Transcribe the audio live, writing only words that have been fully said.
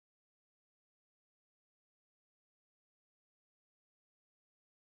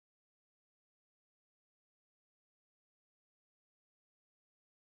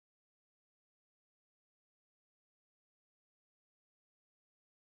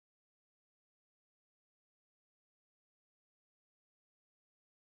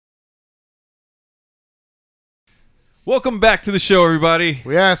Welcome back to the show, everybody.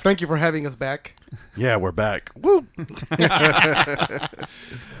 Yes, thank you for having us back. Yeah, we're back. Woo!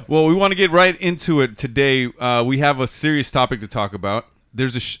 Well, we want to get right into it today. We have a serious topic to talk about.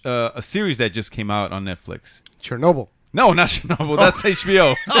 There's a series that just came out on Netflix. Chernobyl. No, not Chernobyl. That's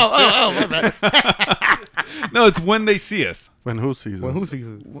HBO. No, it's When They See Us. When who sees us? Well, who sees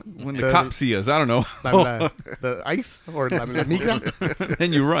it? When the cops see us. I don't know. The ice or la mica?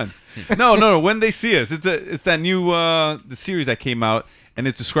 Then you run. No. When They See Us. It's that new the series that came out, and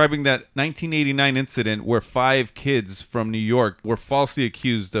it's describing that 1989 incident where 5 kids from New York were falsely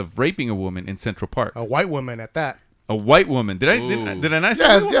accused of raping a woman in Central Park. A white woman at that. A white woman. Did I not say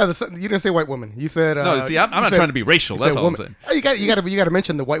white woman? You didn't say white woman. You said No, see, I'm not trying to be racial. That's all I'm saying. Oh, you got to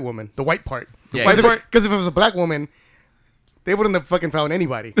mention the white woman, the white part. The white part? Because if it was a black woman, they wouldn't have fucking found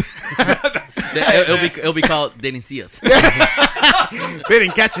anybody. It'll be called They Didn't See Us. They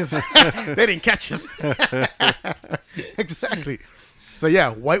didn't catch us. They didn't catch us. Exactly. So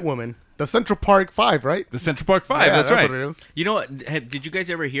yeah, white woman. The Central Park 5, right? The Central Park 5, Yeah, that's right. what it is. You know what? Did you guys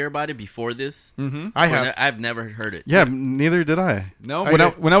ever hear about it before this? Mm-hmm. I have. I've never heard it. Yeah, neither did I. No, I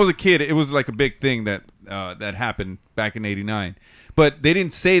when I was a kid, it was like a big thing that happened back in '89. But they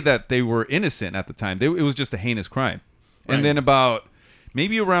didn't say that they were innocent at the time. It was just a heinous crime. Right. And then around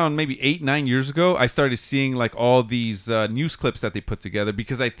 8-9 years ago, I started seeing like all these news clips that they put together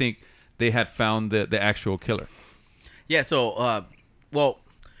because I think they had found the actual killer. Yeah. So,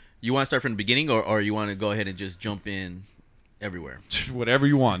 you want to start from the beginning, or you want to go ahead and just jump in everywhere? Whatever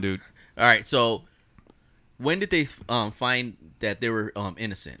you want, dude. All right. So, when did they find that they were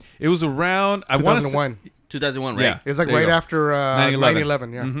innocent? It was around 2001. 2001, right? Yeah. It's like There you right go. after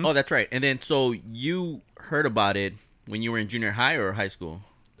 9/11. Yeah. Mhm. Oh, that's right. And then, so you heard about it when you were in junior high or high school?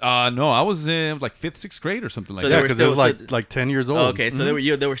 No, I was in like 5th, 6th grade or something like So that. they Yeah, were because it was still- like 10 years old. Oh, okay. So they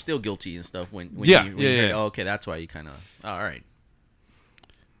were still guilty and stuff when Yeah, you yeah, heard yeah. it. Oh, okay, that's why you kind of. Oh, all right.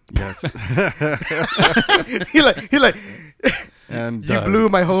 Yes. he like And you blew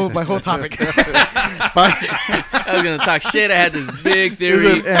my whole topic. I was gonna talk shit. I had this big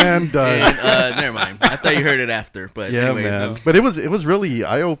theory, and never mind. I thought you heard it after, but yeah, anyways, man. But it was really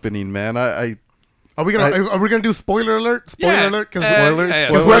eye opening, man. I Are we gonna do spoiler alert? Spoiler alert? Because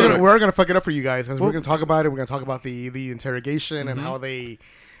Spoilers. we're gonna fuck it up for you guys. Because we're gonna talk about it. We're gonna talk about the interrogation and how they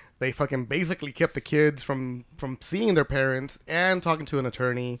fucking basically kept the kids from seeing their parents and talking to an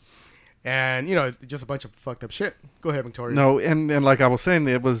attorney, and just a bunch of fucked up shit. Go ahead, Victoria. No, and like I was saying,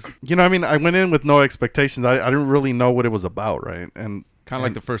 it was, I mean, I went in with no expectations. I didn't really know what it was about, right? And Kind of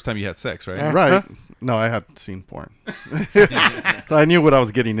like the first time you had sex, right? right. No, I had seen porn. So I knew what I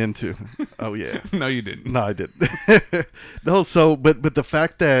was getting into. Oh, yeah. No, you didn't. No, I didn't. No, so, but the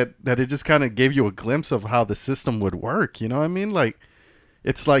fact that it just kind of gave you a glimpse of how the system would work, you know what I mean? Like,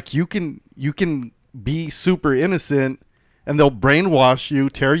 it's like you can be super innocent and they'll brainwash you,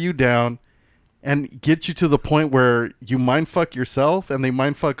 tear you down, and get you to the point where you mindfuck yourself and they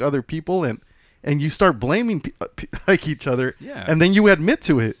mindfuck other people and you start blaming like each other. Yeah. And then you admit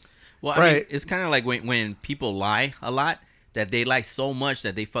to it. well, I mean, it's kind of like when people lie a lot, that they lie so much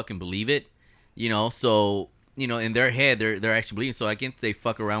that they fucking believe it. So in their head they're actually believing. So I guess they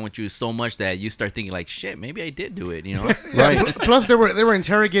fuck around with you so much that you start thinking like, shit, maybe I did do it. Right. Plus, they were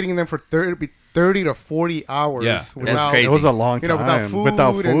interrogating them for 30 to 40 hours. Yeah. That's crazy. It was a long time.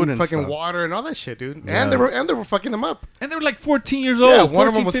 Without food and fucking stuff. water and all that shit, dude. Yeah. And they were fucking them up. And they were like 14 years old. Yeah, one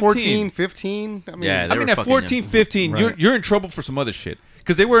of them was 14, 14, 15. I mean, Yeah, I mean, at 14, 15, Right. you're in trouble for some other shit.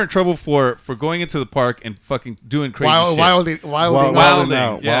 Because they were in trouble for going into the park and fucking doing crazy shit. wilding Wilding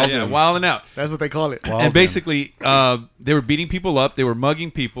out. Wilding out. That's what they call it. Wilding. And basically, they were beating people up, they were mugging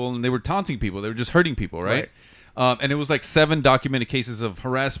people, and they were taunting people. They were just hurting people, right? And it was like 7 documented cases of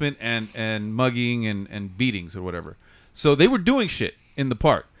harassment and mugging and beatings or whatever. So they were doing shit in the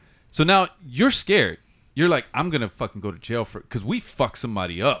park. So now you're scared. You're like, I'm going to fucking go to jail because we fucked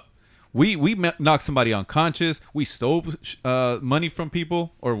somebody up. We knocked somebody unconscious. We stole money from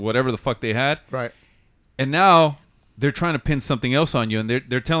people or whatever the fuck they had. Right. And now they're trying to pin something else on you, and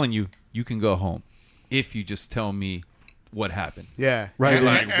they're telling you can go home if you just tell me what happened. Yeah. Right. And,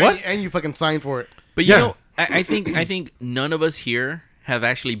 Like, and- what? And you fucking signed for it. But Yeah. I think none of us here have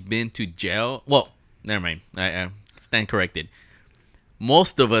actually been to jail. Well, never mind. I stand corrected.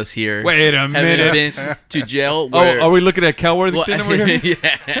 Most of us here Wait a haven't minute. been to jail. Oh, Where, are we looking at Cal well, Worthington over here?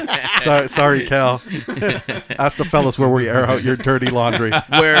 yeah, Sorry, Cal. Ask the fellas where we air out your dirty laundry.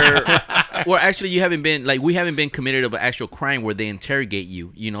 where actually you haven't been, like, we haven't been committed of an actual crime where they interrogate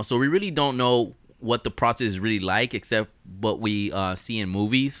you. So we really don't know what the process is really like, except what we see in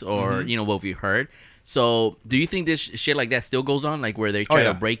movies or what we heard. So, do you think this shit like that still goes on, like where they try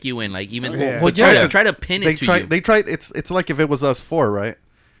to break you and like even try to pin it to you? They tried. It's like if it was us four, right?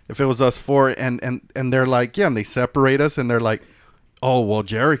 If it was us four, and they're like, and they separate us, and they're like, oh well,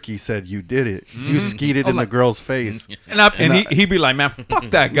 Jericho said you did it. You skeeted in the girl's face, and he'd be like, man, fuck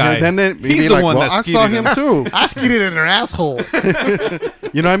that guy. Then he's the one that I saw him too. I skeeted in her asshole.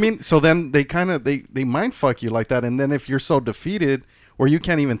 You know what I mean? So then they kind of they mind fuck you like that, and then if you're so defeated or you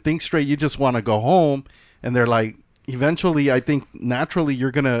can't even think straight, you just want to go home, and they're like, eventually, I think naturally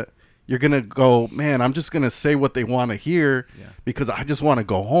you're gonna go, man, I'm just gonna say what they want to hear because I just want to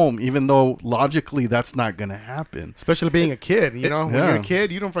go home, even though logically that's not gonna happen. Especially being a kid, when you're a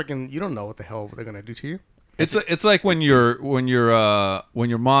kid, you don't know what the hell they're gonna do to you. It's like when your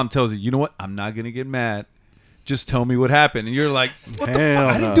mom tells you, you know what, I'm not gonna get mad. Just tell me what happened, and you're like, "What the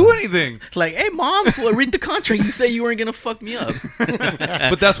fuck? I didn't do anything." Like, hey, mom, read the contract. You say you weren't gonna fuck me up.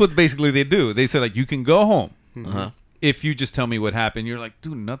 But that's what basically they do. They say like, "You can go home if you just tell me what happened." You're like,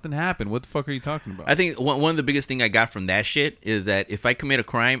 "Dude, nothing happened. What the fuck are you talking about?" I think one of the biggest thing I got from that shit is that if I commit a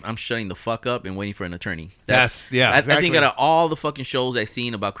crime, I'm shutting the fuck up and waiting for an attorney. I think out of all the fucking shows I've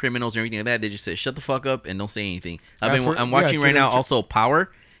seen about criminals and everything like that, they just say shut the fuck up and don't say anything. I'm watching right now also Power.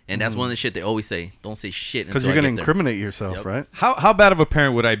 And that's one of the shit they always say. Don't say shit. Because you're going to incriminate yourself, right? How bad of a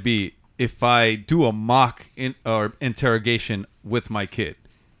parent would I be if I do a mock interrogation with my kid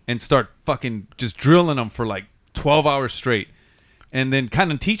and start fucking just drilling them for like 12 hours straight, and then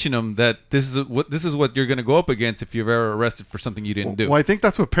kind of teaching them that this is what you're going to go up against if you're ever arrested for something you didn't do? Well, I think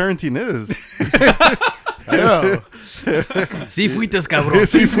that's what parenting is. Sí fuiste, cabrón.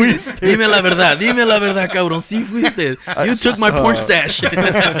 Sí fuiste. Dime la verdad, cabrón. Sí fuiste. You took my porn stash.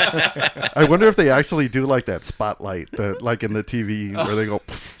 I wonder if they actually do like that spotlight, like in the TV where they go.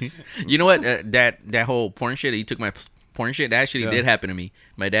 You know what? That whole porn shit. You took my porn shit. That actually did happen to me.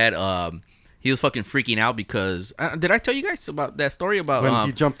 My dad. He was fucking freaking out because did I tell you guys about that story about when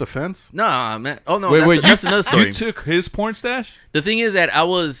he jumped the fence? No, man. Oh no, that's another story. You took his porn stash? The thing is that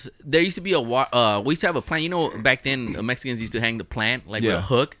there used to be we used to have a plant. You know, back then Mexicans used to hang the plant like with a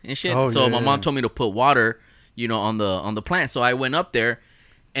hook and shit. So my mom told me to put water, on the plant. So I went up there,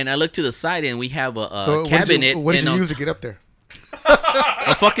 and I looked to the side, and we have a cabinet. What did you use to get up there?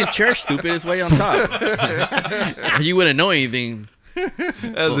 A fucking chair, stupid. It's way on top. You wouldn't know anything.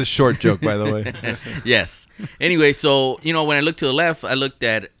 That was a short joke, by the way. Yes. Anyway, so when I looked to the left, I looked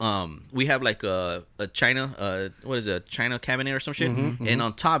at we have like a China China cabinet or some shit, and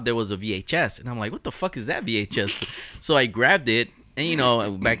on top there was a VHS, and I'm like, what the fuck is that VHS? So I grabbed it,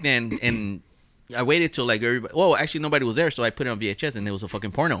 and back then, and I waited till like everybody. Well, actually nobody was there, so I put it on VHS, and it was a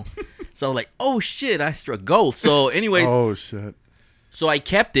fucking porno. So I was like, oh shit, I struck gold. So anyways, oh shit. So I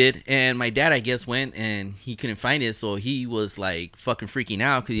kept it, and my dad, I guess, went, and he couldn't find it, so he was, like, fucking freaking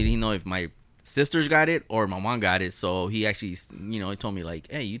out, because he didn't know if my sisters got it or my mom got it, so he actually, he told me,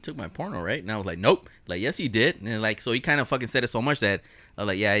 like, hey, you took my porno, right? And I was like, nope. Like, yes, you did. And, like, so he kind of fucking said it so much that I was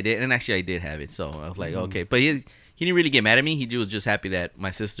like, yeah, I did. And actually, I did have it, so I was like, okay. But he didn't really get mad at me. He was just happy that my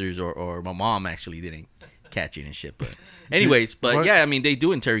sisters or my mom actually didn't catch it and shit, but anyways, yeah, I mean, they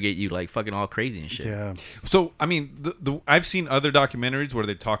do interrogate you like fucking all crazy and shit. Yeah. So I mean, I've seen other documentaries where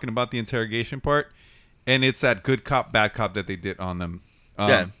they're talking about the interrogation part, and it's that good cop, bad cop that they did on them.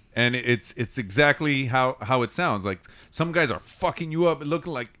 And it's exactly how it sounds. Like some guys are fucking you up. It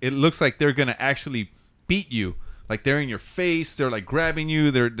looks like they're gonna actually beat you. Like they're in your face. They're like grabbing you.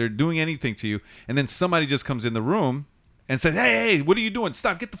 They're doing anything to you. And then somebody just comes in the room and says, "Hey, what are you doing?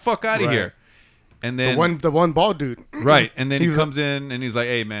 Stop! Get the fuck out of here!" And then the one bald dude, right? And then he comes in and he's like,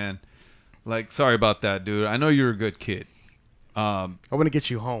 "Hey, man, like, sorry about that, dude. I know you're a good kid. I want to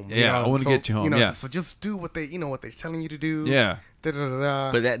get you home. Yeah, I want to get you home. So just do what they're telling you to do. Yeah.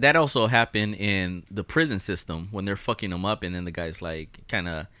 But that also happened in the prison system when they're fucking them up, and then the guy's like kind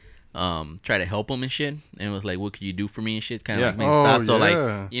of try to help him and shit, and was like, "What could you do for me?" and shit. Kind of like, man, stop. So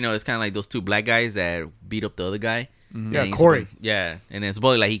like, it's kind of like those two black guys that beat up the other guy. Mm-hmm. Yeah, Corey. And then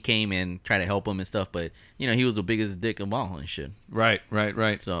supposedly like he came and tried to help him and stuff, but he was the biggest dick of all and shit. Right.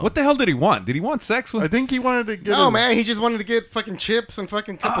 So what the hell did he want? Did he want sex with? I think he wanted to get. No, man, he just wanted to get fucking chips and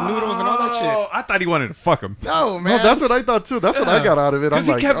fucking cup of noodles and all that shit. Oh, I thought he wanted to fuck him. No, man. No, that's what I thought too. That's what I got out of it. I'm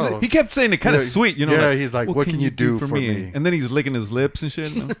like, he kept saying it kind of sweet, Yeah, like, he's like, "What can you do for me?" And then he's licking his lips and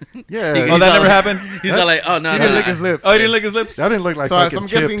shit. Yeah. Oh, that never happened. He's all like, "Oh no, he didn't lick his lips." Oh, he didn't lick his lips. That didn't look like fucking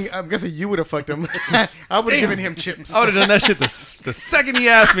chips. I'm guessing you would have fucked him. I would have given him chips. I would have done that shit the second he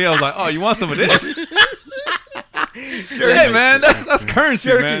asked me. I was like, "Oh, you want some of this?" Hey man, that's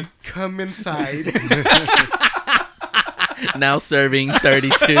currency, man. Come inside. Now serving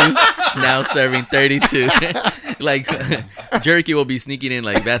 32. Now serving 32. Like Jerky will be sneaking in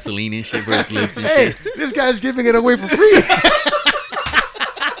like Vaseline and shit for his lips and Hey, shit. this guy's giving it away for free.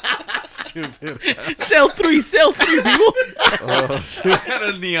 Stupid. Sell three, people. Oh shit. Had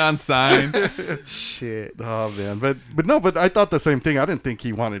a neon sign. Shit. Oh man, but I thought the same thing. I didn't think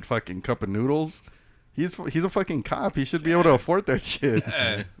he wanted fucking cup of noodles. He's a fucking cop. He should be able to afford that shit.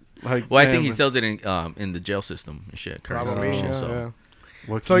 Like, Well, I think man, he sells it in the jail system and shit. currency Probably. and shit, Yeah, so. yeah.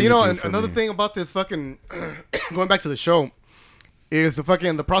 what So can you know, do for another me? thing about this fucking going back to the show is the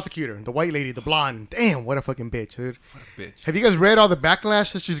prosecutor, the white lady, the blonde. Damn, what a fucking bitch, dude. Bitch. Have you guys read all the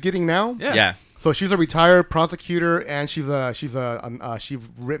backlash that she's getting now? Yeah. So she's a retired prosecutor, and she's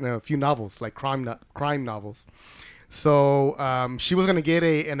written a few novels, like crime novels. So she was gonna get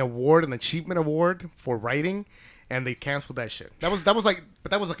an achievement award for writing, and they canceled that shit. That was like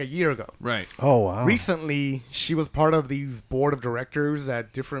a year ago. Right. Oh wow. Recently, she was part of these board of directors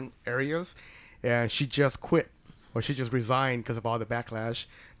at different areas, and she just quit, or she just resigned because of all the backlash.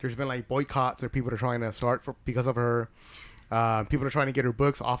 There's been like boycotts, or people are trying to start because of her. People are trying to get her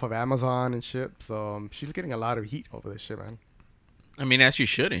books off of Amazon and shit. So she's getting a lot of heat over this shit, man. I mean, as you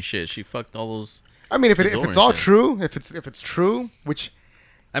should and shit. She fucked all those. I mean, if It's it's over all and shit. true, if it's true, which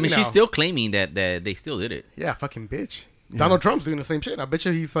I mean, You she's know. still claiming that they still did it. yeah, fucking bitch. Donald Trump's doing the same shit. I bet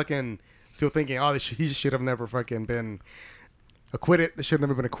you he's fucking still thinking, oh, he should have never fucking been acquitted. They should have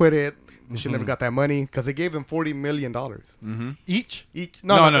never been acquitted. They should never got that money because they gave them $40 million Each? each.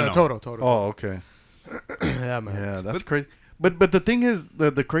 No. Total. Oh okay. Yeah, man. Yeah, that's crazy. But the thing is,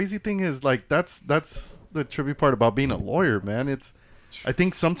 the crazy thing is, like, that's the trippy part about being a lawyer, man. I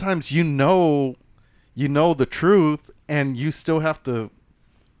think sometimes you know the truth, and you still have to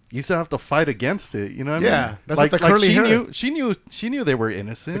fight against it. You know what I Yeah, mean? that's like, what the curly hair- she knew they were The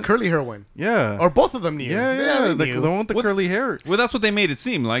innocent. curly hair one, Yeah. or both of them knew. yeah. they knew. The one with the What- curly hair. Well, that's what they made it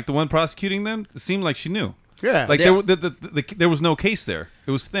seem like. The one prosecuting them, it seemed like she knew. Yeah, Like They- there was no case there.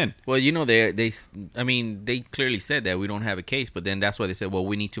 It was thin. Well, you know, they clearly said that we don't have a case, but then that's why they said, well,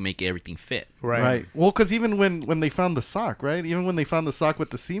 we need to make everything fit. right. Well, because even when they found the sock, right? Even when they found the sock with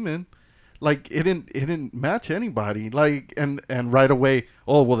the semen, like it didn't match anybody. Like and right away,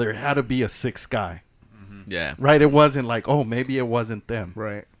 oh well, there had to be a sixth guy, Yeah. right? It wasn't like, oh, maybe it wasn't them.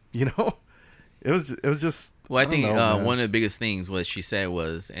 Right. You know, it was just. Well, I think don't know, man. one of the biggest things what she said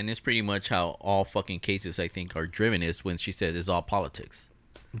was, and it's pretty much how all fucking cases I think are driven, is when she said it's all politics.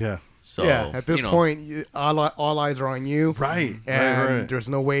 Yeah. So yeah. At this you know, point, all eyes are on you. Right. And right. there's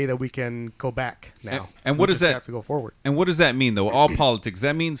no way that we can go back now. And We what does just that- have to go forward? And what does that mean, though? All politics.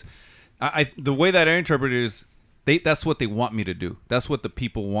 That means, the way that I interpret it is, that's what they want me to do. That's what the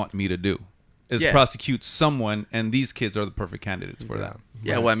people want me to do, is Yeah. prosecute someone, and these kids are the perfect candidates for that.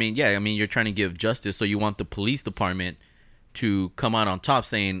 Yeah, well, I mean, you're trying to give justice, so you want the police department to come out on top,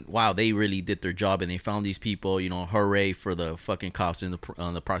 saying, "Wow, they really did their job, and they found these people." You know, hooray for the fucking cops and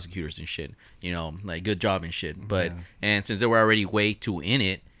the prosecutors and shit. You know, like good job and shit. But and since they were already way too in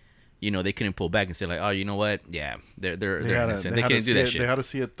it, you know, they couldn't pull back and say like, "Oh, you know what? Yeah, they're innocent. They can't do that They shit had to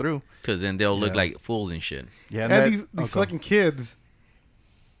see it through. because then they'll look Yeah. like fools and shit." Yeah. And these fucking kids,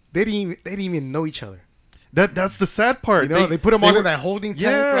 they didn't even know each other. that's the sad part. You know, they put them all were- in that holding tank,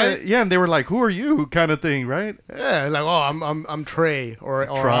 Yeah, right? yeah, and they were like, "Who are you?" kind of thing, right? Yeah, like I'm Trey or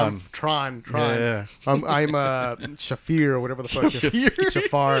I'm Tron. Yeah. I'm Shafir or whatever the fuck.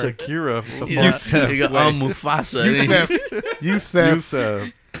 Shafar. Shakira, Yusef. You go, oh, Mufasa. Yusef.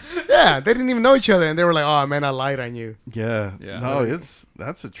 Yusef. Yeah, they didn't even know each other, and they were like, "Oh man, I lied on you." Yeah. Yeah. No,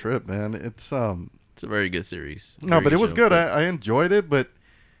 that's a trip, man. It's It's a very good series. no, Very but it was show, good. but- I enjoyed it, but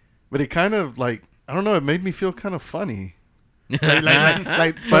it kind of like I don't know. It made me feel kind of funny.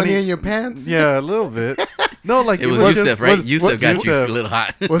 Like funny in your pants. Yeah, a little bit. No, like It was just- Yusef, right? was- Yusef got you Yusef. a little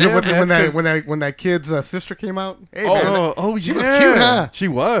hot. Was it Yeah, when, man, when that kid's sister came out? Hey, Oh, man, oh, she yeah. was cute, huh? She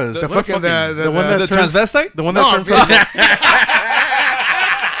was The fucking the one that The turned- transvestite? the one that No, turned bitch.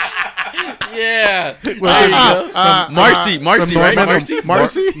 Yeah. Well, There you go. Marcy, from right? Norman Marcy. to-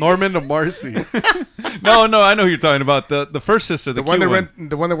 Marcy? Norman to Marcy. No, I know who you're talking about. The first sister, the the one cute that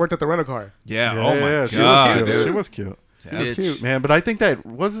the one that worked at the rental car. Yeah. Yeah, Oh my yeah, she god, was cute. dude. She was cute. Yeah. was Bitch. cute. Man, but I think that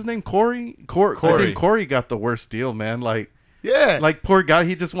was his name Corey. I Corey. think Corey got the worst deal, man. Yeah, Like poor guy,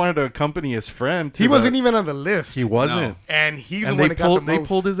 he just wanted to accompany his friend. To he wasn't the- even on the list. He wasn't. and he's And the one they that got the most.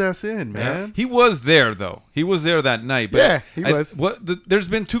 pulled his ass in, man. He was there though. He was there that night. But Yeah, he was. There's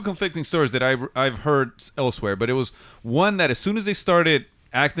been two conflicting stories that I've heard elsewhere, but it was one that as soon as they started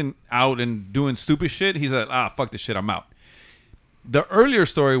acting out and doing stupid shit, he's like, fuck this shit, I'm out. The earlier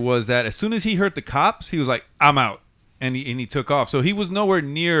story was that as soon as he heard the cops, he was like, I'm out, and he took off. So he was nowhere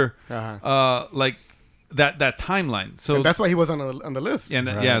near Uh-huh. like that timeline. So And that's why he was on the list. and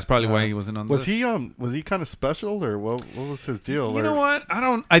Right. yeah, that's probably why he wasn't on. The Was list. was he kind of special, or what was his deal? You know Or- what?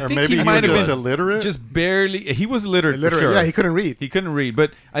 I or think maybe he might was have just been illiterate. just barely. He was illiterate, for Literally, sure. yeah, he couldn't read. He couldn't read,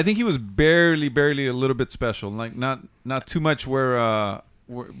 but I think he was barely a little bit special. Like not too much where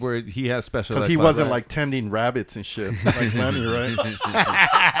he has special. because he wasn't like tending rabbits and shit like Lenny, right?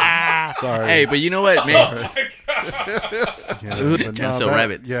 Sorry. Hey, but you know what, man? Yeah, Ooh, but trying to sell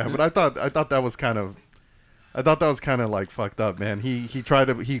rabbits. Yeah, but I thought that was kind of, like fucked up, man. He tried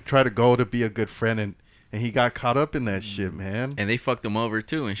to go to be a good friend, and he got caught up in that shit, man. And they fucked him over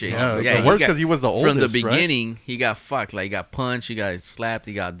too and shit. Yeah, he the worst got- because he was the oldest. from the right? beginning. He got fucked. Like he got punched. He got slapped.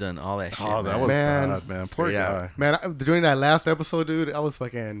 He got done all that shit. Oh, that man. was Man. bad, man. Poor Straight out. guy. Man, during that last episode, dude, I was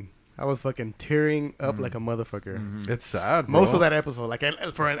fucking tearing up like a motherfucker. It's sad. Bro. Most of that episode, like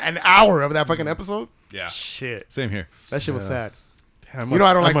for an hour of that fucking episode. Yeah. Shit, Same here. that shit was Yeah. sad. I You know,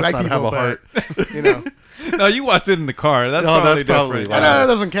 I don't like must black not people, have a heart. but you know, No, you watched it in the car. That's No, probably that's probably different. I right. know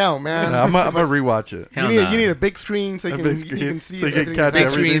that doesn't count, man. Yeah, I'm gonna rewatch it. Hell you need nah. you need a big screen so you A can big you screen, can see so you can everything catch that's Big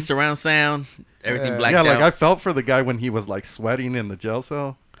happening. screen, surround sound, everything Yeah. blacked Yeah, out. like I felt for the guy when he was like sweating in the jail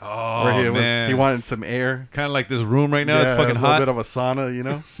cell, Oh where man, he wanted some air. kind of like this room right now. Yeah, It's fucking a little hot. bit of a sauna, you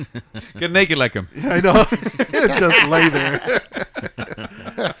know. Get naked like him. Yeah, I know. Just lay there.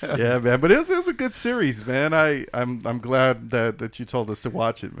 Yeah, man. But it's a good series, man. I'm glad that you told us to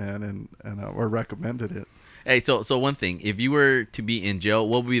watch it, man, and or recommended it. Hey, so one thing: if you were to be in jail,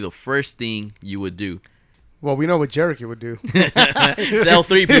 what would be the first thing you would do? Well, we know what Jericho would do. Sell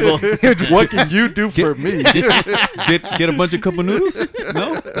 3 people. What can you do for me? Get a bunch of cup of noodles.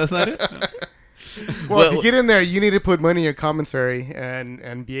 No, that's not it. Well, if Well- you get in there, you need to put money in your commissary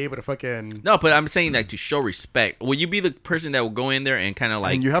and be able to fucking. No, but I'm saying like to show respect. Will you be the person that will go in there and kind of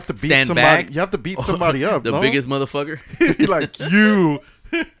like And you have to beat stand somebody. back? You have to beat somebody up. The no? biggest motherfucker. like you.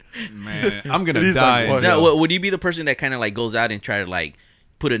 Man, I'm gonna It is die. like, in what? jail. No, would you be the person that kind of like goes out and try to like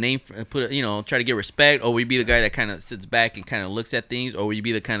put a name, try to get respect, or would you be the guy that kind of sits back and kind of looks at things, or would you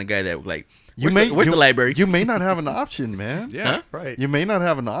be the kind of guy that like, where's the library? You may not have an option, man. Yeah. Huh? Right. You may not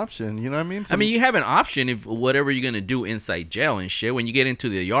have an option. You know what I mean? I mean, you have an option if whatever you're gonna do inside jail and shit. When you get into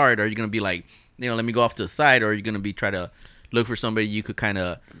the yard, are you gonna be like, let me go off to the side, or are you gonna be try to look for somebody you could kind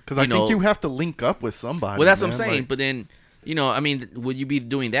of? because I think you have to link up with somebody. Well, that's what man. I'm saying. Like, But then, I mean, would you be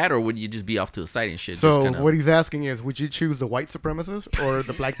doing that, or would you just be off to the side and shit? So just kinda, what he's asking is, would you choose the white supremacists or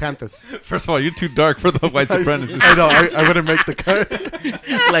the Black Panthers? First of all, you're too dark for the white supremacists. I know. I wouldn't make the cut.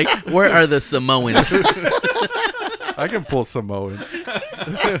 like, where are the Samoans? I can pull Samoan.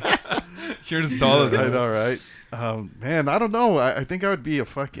 You're as tall as I him. know, right? Man, I don't know. I think I would be a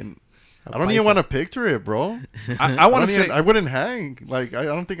fucking. I don't bison. even want to picture it, bro. I want to say. I wouldn't hang. Like I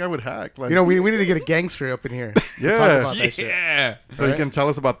don't think I would hack. Like We need to get a gangster up in here. to Yeah. talk about that shit. Yeah. so you can tell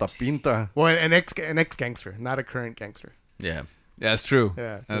us about the pinta. Well, an ex gangster, not a current gangster. yeah. Yeah, that's true.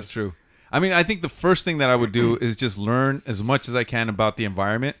 Yeah. That's true. I mean, I think the first thing that I would do is just learn as much as I can about the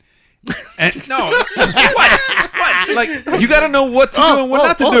environment. And no, what? Like you got to know what to do and what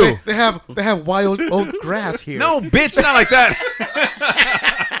not to do. They have wild oat grass here. No, bitch, not like that.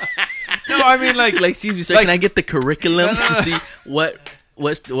 No, I mean like Like, excuse me, sir, Like- can I get the curriculum to see what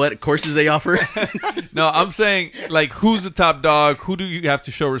courses they offer? no, I'm saying like who's the top dog? Who do you have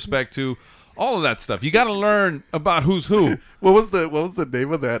to show respect to? All of that stuff. You got to learn about who's who. What was the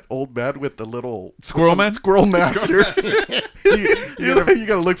name of that old man with the little Squirrel man? Squirrel master. you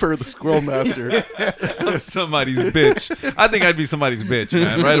gotta look for the squirrel master. I'm somebody's bitch. I think I'd be somebody's bitch,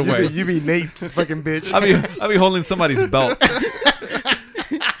 man, right away. You be Nate's fucking bitch. I'd be holding somebody's belt.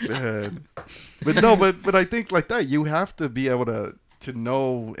 Man. But I think like that you have to be able to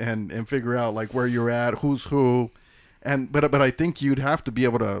know and figure out like where you're at, who's who. But I think you'd have to be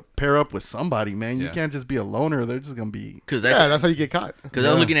able to pair up with somebody, man. You Yeah. can't just be a loner. They're just gonna be. Because yeah, that's how you get caught. I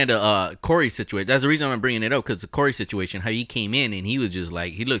was looking at the Corey situation. That's the reason I'm bringing it up, because the Corey situation, how he came in and he was just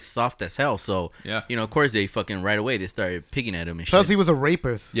like, he looked soft as hell. So, Yeah. of course, they fucking right away, they started picking at him and Plus, shit. he was a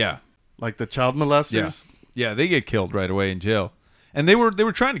rapist. Yeah. Like the child Yeah. molesters. Yeah, they get killed right away in jail. And they were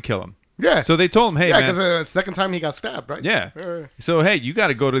trying to kill him. Yeah. So they told him, "Hey, yeah, man, because the second time he got stabbed, right? yeah. So hey, you got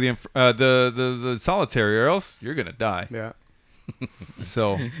to go to the solitary or else you're going to die." Yeah.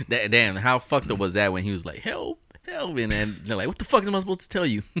 So, Damn, how fucked up was that when he was like, help, and then they're like, what the fuck am I supposed to tell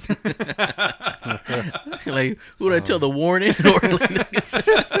you? Like, who would I tell, the warden? Or like,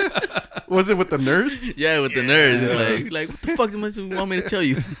 Was it with the nurse? yeah, with the nurse. Like, what the fuck am I want me to tell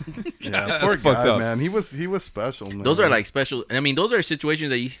you? Yeah, poor that's fucked guy, up. man. He was special, man. Those are like special. I mean, those are situations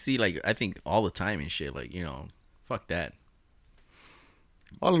that you see, like, I think all the time and shit. Like, fuck that.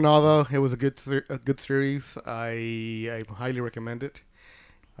 All in all, though, it was a good series. I highly recommend it.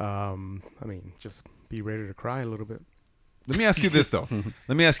 I mean, just be ready to cry a little bit. Let me ask you this though.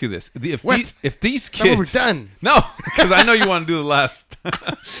 Let me ask you this: What? if these Thought we were kids, done. no, because I know you want to do the last,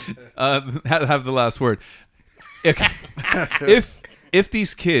 have the last word. If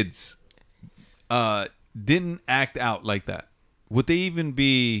these kids didn't act out like that, would they even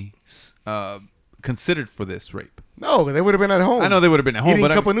be considered for this rape? No, they would have been at home. I know they would have been at home, eating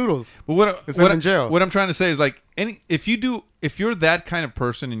but a cup of noodles. But Instead of in jail. What I'm trying to say is like if you're that kind of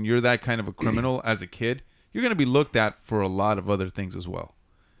person and you're that kind of a criminal as a kid, you're gonna be looked at for a lot of other things as well.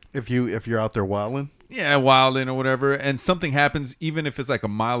 If you're out there wilding. Yeah, wilding or whatever, and something happens, even if it's like a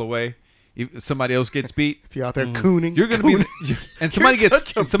mile away, if somebody else gets beat, If you're out there cooning, you're gonna be, and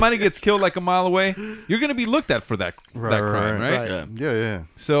somebody gets killed like a mile away, you're gonna be looked at for that crime, right? Right. Yeah.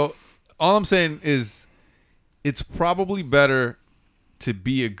 So all I'm saying is, it's probably better to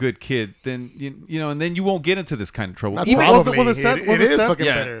be a good kid than you know, and then you won't get into this kind of trouble. Not Even- probably. well, the sad- it well, the is sad- fucking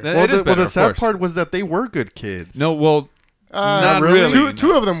Yeah, better. that- Well, it is the better, of sad course. part was that they were good kids. No, well, not really? really.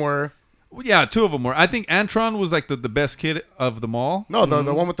 Two of them were. Yeah, two of them were. I think Antron was like the best kid of them all. No,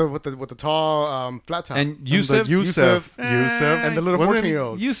 the one with the tall flat top. And And Yusef, Yusef, and the little wasn't-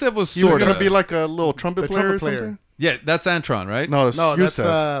 14-year-old. Yusef was He was sort gonna of be like a little trumpet The player trumpet or player. something. yeah. That's Antron, right? No, it's No, Yusef.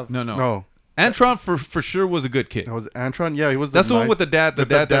 that's no. Antron for sure was a good kid. That was Antron. Yeah, he was. That's the one with the dad. The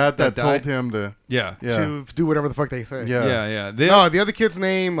dad that that told died. him to. Yeah, Yeah. to do whatever the fuck they say. Yeah. yeah. No, the other kid's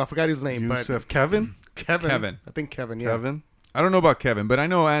name, I forgot his name, Yusef. Kevin. but Kevin. Kevin. I think Kevin. Yeah. Kevin. I don't know about Kevin, but I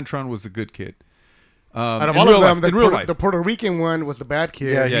know Antron was a good kid. Out of in all real of them, life, in real life. the Puerto Rican one was the bad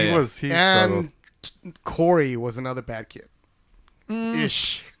kid. Yeah, Yeah, he yeah. was. He struggled. and Corey was another bad kid.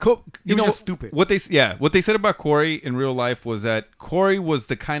 Ish. You was know, just stupid. What they said about Corey in real life was that Corey was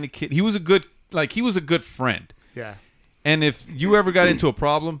the kind of kid. He was a good friend. Yeah. And if you ever got into a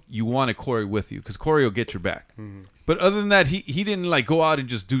problem, you wanted Corey with you because Corey will get your back. Mm-hmm. But other than that, he didn't like go out and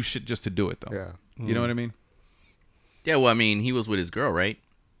just do shit just to do it though. Yeah. You know what I mean? Yeah, well, I mean, he was with his girl, right?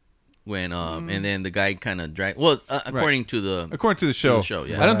 When and then the guy kind of dragged. Well, according to the According to the show,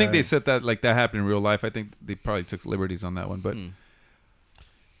 yeah. I don't think they said that like that happened in real life. I think they probably took liberties on that one. But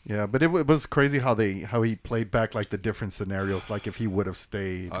Yeah, but it was crazy how he played back like the different scenarios. Like if he would have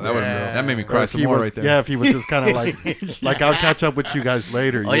stayed. oh, that was Yeah. that made me Or cry if some he more was, right there. Yeah, if he was just kind of like I'll catch up with you guys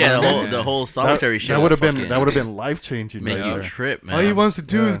later. Oh you yeah, know the what I whole mean? the whole solitary shit. That would have been fucking life changing. make Right you there. trip, man. All he wants to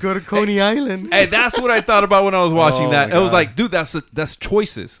do is go to Coney Island. Hey, that's what I thought about when I was watching Oh, that. my It was God. like, dude, that's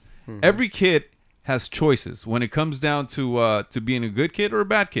choices. Every kid has choices when it comes down to being a good kid or a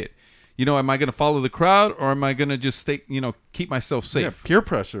bad kid. You know, am I going to follow the crowd or am I going to just stay? You know, keep myself safe. Yeah, peer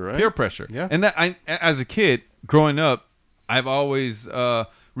pressure, right? Peer pressure. Yeah. And that as a kid growing up, I've always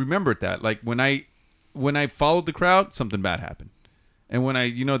remembered that. Like when I followed the crowd, something bad happened. And when I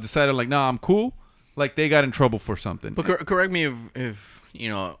decided like, nah, I'm cool, like they got in trouble for something. But correct me if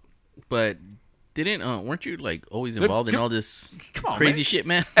but weren't you like always involved in all this Come on, crazy man. shit,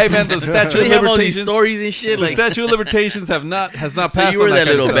 man? Hey man, the statute They of have all these limitations. stories and shit. The Like, statute of limitations has not passed. so you were on that kind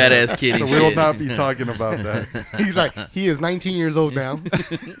of little stuff. badass kid So and we will shit. not be talking about that. He's like, he is 19 years old now.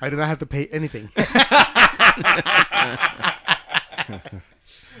 I do not have to pay anything.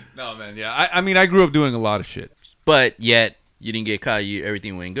 No man, yeah. I mean, I grew up doing a lot of shit. But yet you didn't get caught.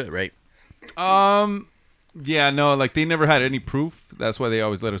 Everything went good, right? Yeah, no, like they never had any proof. That's why they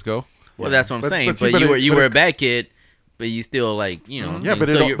always let us go. Well, that's what I'm But- saying. but see, But but you it- were a but bad kid, but you still like Yeah, but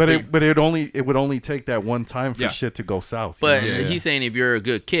so you're- it would only take that one time for Yeah. shit to go south. you But know? Yeah. he's saying if you're a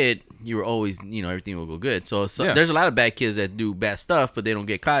good kid, you were always, everything will go good. So Yeah. there's a lot of bad kids that do bad stuff, but they don't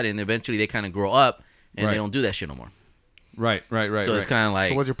get caught, and eventually they kind of grow up and Right. they don't do that shit no more. Right. So it's kind of like,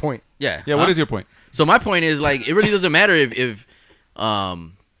 So what's your point? yeah. Yeah, what is your point? So my point is like, it really doesn't matter if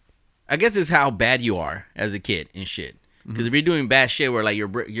I guess it's how bad you are as a kid and shit. Because if you're doing bad shit where like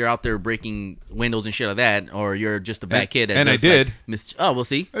you're out there breaking windows and shit like that, or you're just a bad kid, that and I does, did. Like, oh, we'll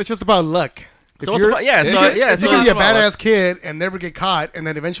see. It's just about luck. If So what the you're- fuck? Yeah. if So you- yeah. if You So can be a it's about badass kid and never get caught, and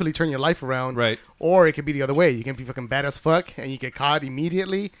then eventually turn your life around. Right. Or it could be the other way. You can be fucking bad as fuck, and you get caught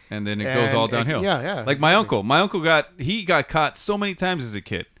immediately. And then it goes all downhill. Yeah. Like my uncle. My uncle got caught so many times as a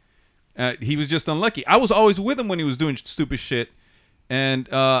kid. He was just unlucky. I was always with him when he was doing stupid shit. And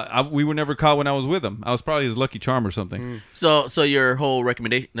we were never caught when I was with him. I was probably his lucky charm or something. So your whole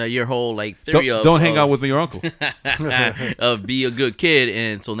recommendation, your whole like theory Don't hang out with me, your uncle. of be a good kid,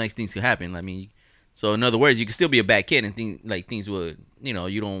 and so next things could happen. I mean, so in other words, you can still be a bad kid, and things would, you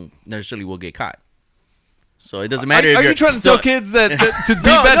don't necessarily will get caught. So it doesn't matter. Are if you trying to tell kids that to be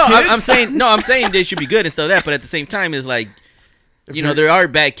bad kids? I'm saying they should be good and stuff like that, but at the same time, it's like, there are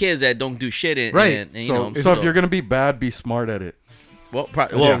bad kids that don't do shit, and, Right. and So if you're gonna be bad, be smart at it. well,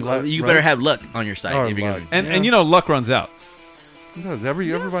 Yeah, you better right. have luck on your side. Oh, if you're luck. gonna, and luck runs out. It does.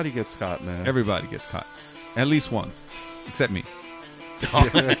 Everybody gets caught, man. Everybody gets caught. At least once. Except me.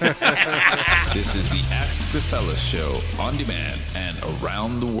 This is the Ask the Fellas show on demand and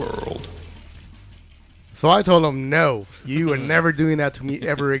around the world. So I told him, no, you are never doing that to me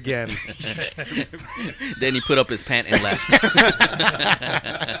ever again. Then he put up his pant and left.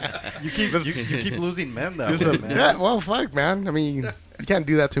 You keep losing men that It's way, a- man. yeah, well, fuck, man. I mean, you can't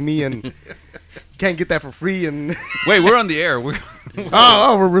do that to me, and you can't get that for free. And Wait, we're on the air. We're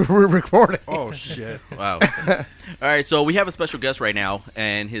we're recording. Oh shit. Wow. All right, so we have a special guest right now,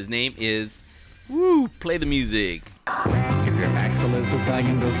 and his name is... Woo, play the music. If your axle is a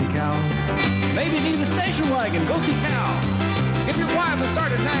sagging, go see Cal. Maybe need a station wagon, go see Cal. If your wife has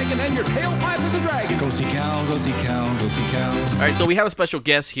started nagging and your tailpipe is a dragon, go see Cal, go see Cal, go see Cal. All right, so we have a special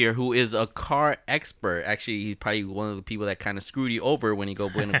guest here who is a car expert. Actually, he's probably one of the people that kind of screwed you over when you go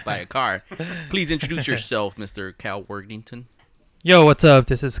in and buy a car. Please introduce yourself, Mr. Cal Worthington. Yo, what's up?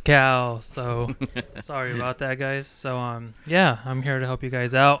 This is Cal. So, sorry about that, guys. So, yeah, I'm here to help you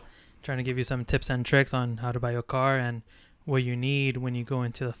guys out. Trying to give you some tips and tricks on how to buy a car and what you need when you go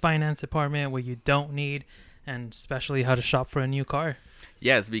into the finance department, what you don't need, and especially how to shop for a new car.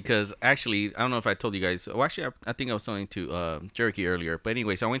 Yes, because actually, I don't know if I told you guys. Well, actually, I think I was telling to Cherokee earlier. But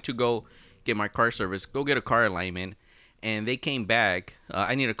anyways, I went to go get my car service, go get a car alignment, and they came back.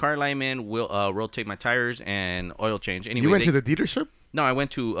 I need a car alignment, rotate my tires, and oil change. Anyways, You went to the dealership? No, I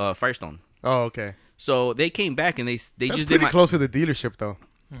went to Firestone. Oh, okay. So they came back and they That's just did pretty my close to the dealership, though.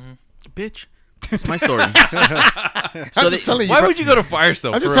 bitch. It's my story. I'm they- just telling you. Why bro. would you go to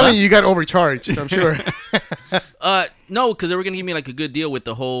Firestone? I'm just for telling real? you, you got overcharged. I'm sure. No, because they were gonna give me like a good deal with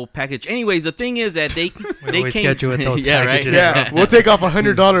the whole package. Anyways, the thing is that they always get you with those yeah, right. packages. Yeah, we'll take off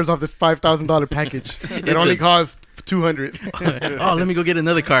 $100 off this $5,000 package. It only costs $200. Oh, let me go get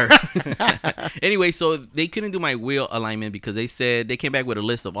another car. Anyway, so they couldn't do my wheel alignment because they said they came back with a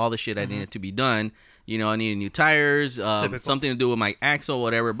list of all the shit I needed to be done. You know, I needed new tires, something to do with my axle,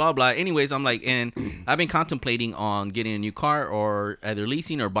 whatever, blah, blah. Anyways, I'm like, and I've been contemplating on getting a new car or either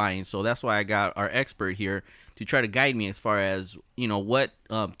leasing or buying. So that's why I got our expert here to try to guide me as far as, you know, what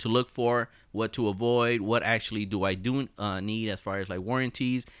to look for, what to avoid, what actually do I need as far as like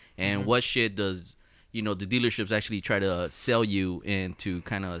warranties, and what shit does, you know, the dealerships actually try to sell you into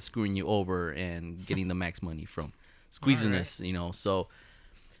kind of screwing you over and getting the max money from squeezing this, you know. So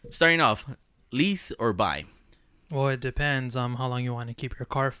starting off, lease or buy? Well, it depends on how long you want to keep your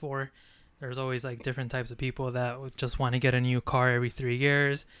car for. There's always like different types of people that would just want to get a new car every 3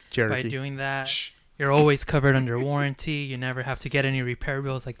 years. Cherokee. By doing that, you're always covered under warranty. You never have to get any repair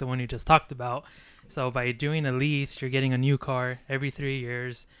bills like the one you just talked about. So by doing a lease, you're getting a new car every 3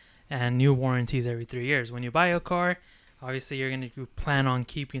 years and new warranties every 3 years. When you buy a car, obviously you're going to plan on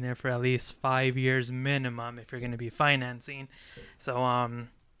keeping it for at least 5 years minimum if you're going to be financing. So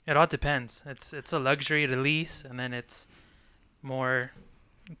it all depends. It's a luxury to lease, and then it's more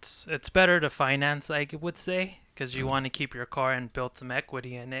it's better to finance, I would say, because you want to keep your car and build some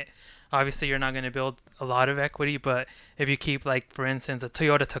equity in it. Obviously, you're not going to build a lot of equity, but if you keep, like, for instance, a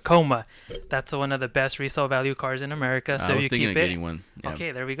Toyota Tacoma, that's one of the best resale value cars in America. So I was you thinking keep of it. getting one. Yeah.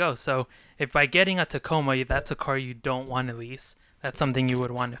 Okay, there we go. So if by getting a Tacoma, that's a car you don't want to lease, that's something you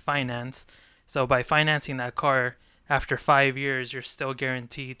would want to finance. So by financing that car, after 5 years, you're still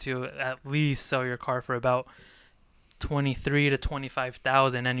guaranteed to at least sell your car for about $23,000 to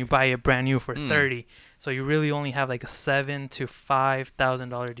 $25,000, and you buy it brand new for $30,000. So you really only have like a $7,000 to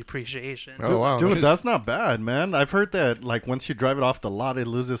 $5,000 depreciation. Oh, wow. Dude, that's not bad, man. I've heard that, like, once you drive it off the lot, it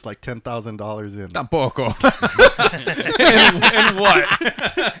loses like $10,000 in. Tampoco. and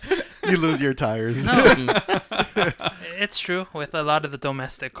what? You lose your tires. No, it's true with a lot of the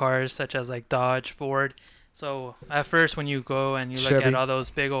domestic cars, such as like Dodge, Ford. So at first, when you go and you look Chevy. at all those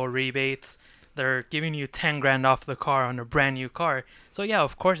big old rebates, they're giving you 10 grand off the car on a brand new car. So yeah,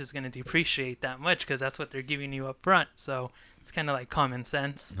 of course it's going to depreciate that much because that's what they're giving you up front. So it's kind of like common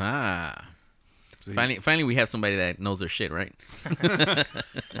sense. Ah. Finally, we have somebody that knows their shit, right?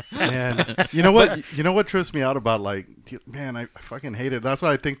 Man, you know what? You know what trips me out about, like, man, I fucking hate it. That's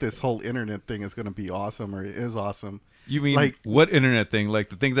why I think this whole internet thing is going to be awesome, or it is awesome. You mean Like- what internet thing? Like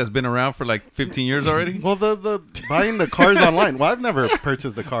the thing that's been around for like 15 years already? Well, the buying the cars online. Well, I've never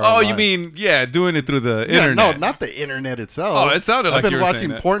purchased a car. Oh, online. you mean doing it through the Yeah, internet? no, not the internet itself. Oh, it sounded like I've been you were saying watching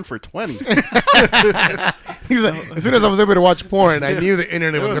that. porn for 20. He's like, as soon as I was able to watch porn, I knew the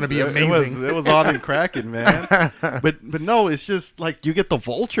internet was going to be amazing. It was on and cracking, man. But no, it's just like you get the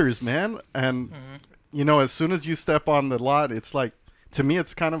vultures, man. And you know, as soon as you step on the lot, it's like, to me,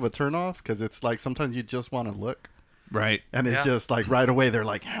 it's kind of a turnoff because it's like sometimes you just want to look, Right. and it's Yeah. just like right away they're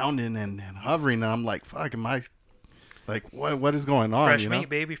like hounding and hovering, and I'm like, fuck, am I Like, what is going on? Fresh you know? meat,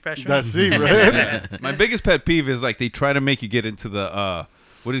 baby, fresh meat. That's it, right? My biggest pet peeve is like they try to make you get into the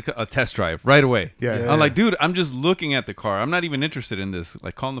what is it, a test drive right away. Yeah. I'm like, dude, I'm just looking at the car. I'm not even interested in this.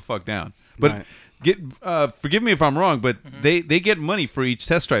 Like, calm the fuck down. But Right. forgive me if I'm wrong, but they get money for each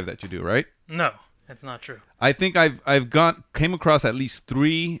test drive that you do, right? No, that's not true. I think I've came across at least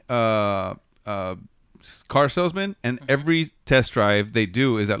 3 car salesmen, and every test drive they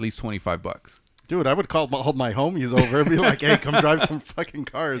do is at least $25. Dude, I would call all my homies over and be like, hey, come drive some fucking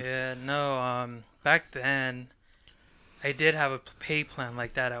cars. Yeah, no. Back then, I did have a pay plan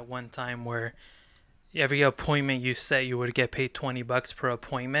like that at one time where every appointment you set, you would get paid $20 per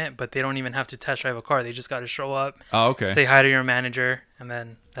appointment, but they don't even have to test drive a car. They just got to show up, Oh, okay. say hi to your manager, and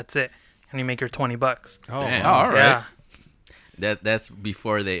then that's it. And you make your $20. Oh, Damn. Oh, all right. Yeah. That's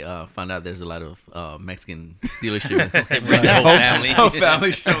before they found out there's a lot of Mexican dealership. They bring the whole family. Oh,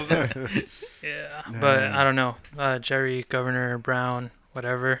 family shows up. Yeah. But I don't know. Jerry, Governor Brown,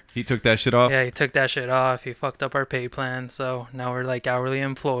 whatever. He took that shit off. Yeah, he took that shit off. He fucked up our pay plan. So now we're like hourly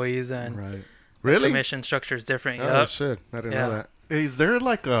employees and right. Really? commission structure is different. Oh Yup. shit! I didn't Yeah. know that. Is there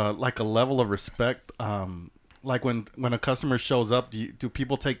like a level of respect? Like when a customer shows up, do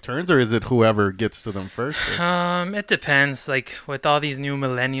people take turns, or is it whoever gets to them first? Or? It depends. Like with all these new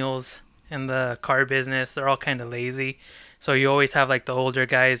millennials in the car business, they're all kind of lazy. So you always have like the older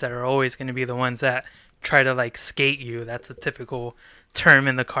guys that are always going to be the ones that try to like skate you. That's a typical term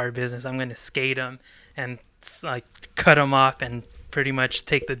in the car business. I'm going to skate them and like cut them off and pretty much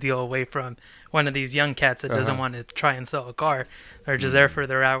take the deal away from one of these young cats that doesn't want to try and sell a car. They're just there for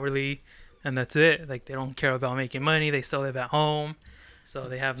their hourly, and that's it. Like they don't care about making money. They still live at home, so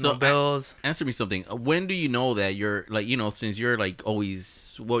they have no bills. Answer me something. When do you know that you're like, since you're like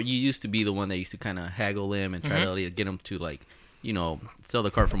always, well, you used to be the one that used to kind of haggle them and try to get them to like, sell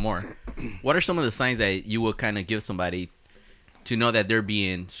the car for more. What are some of the signs that you would kind of give somebody to know that they're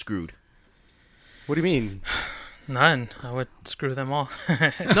being screwed? What do you mean? None. I would screw them all.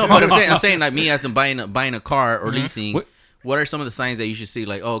 No, but I'm saying like me as I'm buying a car or leasing. What are some of the signs that you should see?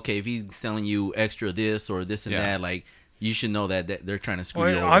 Like, okay, if he's selling you extra this or this and that, like you should know that they're trying to screw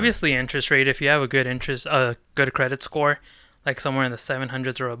you over. Obviously, interest rate. If you have a good credit score, like somewhere in the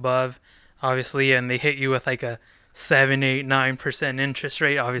 700s or above, obviously, and they hit you with like a 7, 8, 9% interest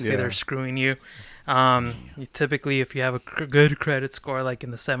rate, obviously they're screwing you. Typically, if you have a good credit score, like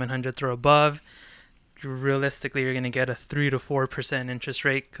in the 700s or above, realistically you're going to get a 3 to 4% interest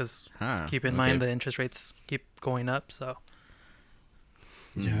rate because keep in mind the interest rates keep going up. So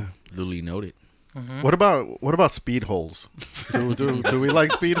Yeah, duly noted. What about speed holes? Do we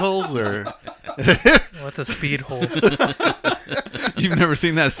like speed holes or? what's a speed hole? You've never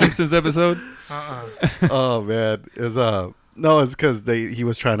seen that Simpsons episode? Oh man, it's because he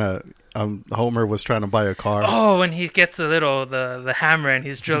was trying to. Homer was trying to buy a car. Oh, when he gets the hammer and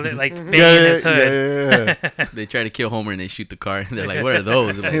he's drilling like banging his hood. Yeah. They try to kill Homer and they shoot the car. And they're like, "What are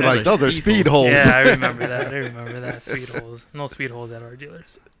those?" He's like, those are speed holes. Yeah, I remember that. Speed holes. No speed holes at our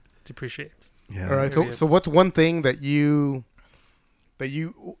dealers. Depreciates. Yeah. All right. So what's one thing that you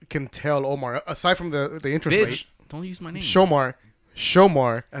can tell Omar aside from the interest Bitch, rate? don't use my name.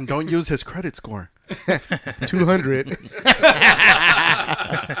 Shomar, And don't use his credit score. 200.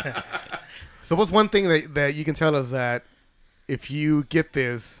 So what's one thing that you can tell us that if you get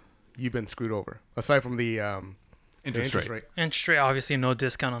this, you've been screwed over aside from the interest rate? Interest rate, obviously no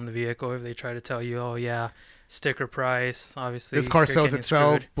discount on the vehicle if they try to tell you, oh yeah, sticker price. Obviously, This car you're sells getting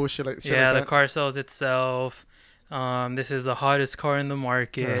itself. screwed. Bullshit like shit Yeah, like the that. car sells itself. This is the hottest car in the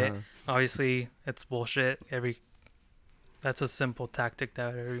market. Obviously, it's bullshit. That's a simple tactic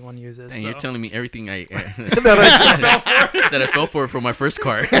that everyone uses. Dang, so. you're telling me everything that I fell for my first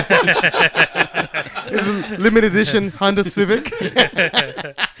car. It's a limited edition Honda Civic.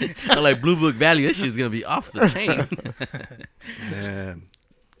 I'm like, Blue Book value, this shit's gonna be off the chain. Man.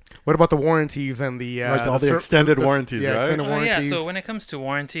 What about the warranties and the Like all the extended warranties, right? Extended warranties. So when it comes to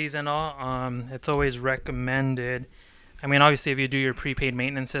warranties and all, it's always recommended. I mean, obviously, if you do your prepaid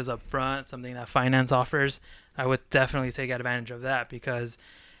maintenances up front, something that finance offers, I would definitely take advantage of that because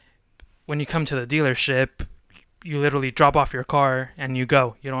when you come to the dealership, you literally drop off your car and you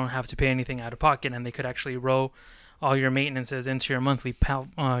go. You don't have to pay anything out of pocket, and they could actually roll all your maintenances into your monthly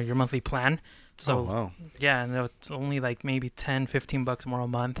plan. So wow. yeah, and it's only like maybe $10-15 more a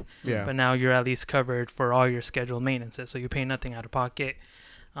month. Yeah. But now you're at least covered for all your scheduled maintenances, so you pay nothing out of pocket.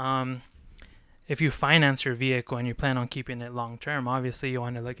 If you finance your vehicle and you plan on keeping it long term, obviously you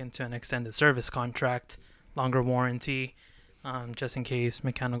want to look into an extended service contract, longer warranty, just in case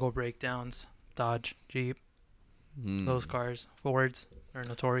mechanical breakdowns. Dodge, Jeep, those cars, Fords, are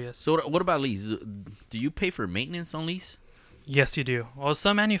notorious. So what about lease? Do you pay for maintenance on lease? Yes, you do. Well,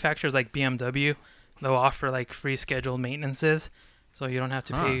 some manufacturers like BMW, they'll offer like free scheduled maintenances, so you don't have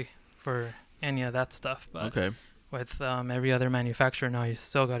to pay for any of that stuff. But Okay. with every other manufacturer now, you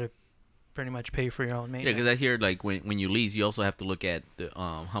still got to pretty much pay for your own Yeah, maintenance. because I hear like when you lease, you also have to look at the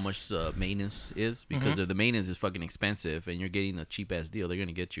how much maintenance is, because if the maintenance is fucking expensive and you're getting a cheap ass deal, they're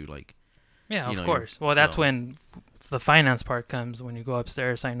gonna get you like. Yeah, you of know, course. Well, that's so- when the finance part comes, when you go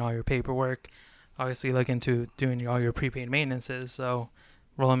upstairs, sign all your paperwork, obviously look into doing all your prepaid maintenances, so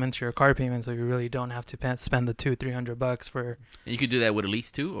roll them into your car payment so you really don't have to spend the $200-300 for... And you could do that with a lease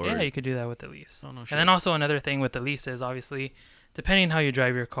too, or Yeah, you could do that with the lease. Oh, no shit. And then also another thing with the lease is obviously, depending how you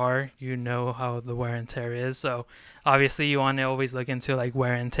drive your car, you know how the wear and tear is. So obviously you want to always look into like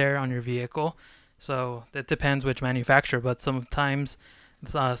wear and tear on your vehicle. So it depends which manufacturer, but sometimes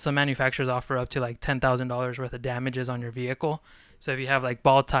some manufacturers offer up to like $10,000 worth of damages on your vehicle. So if you have like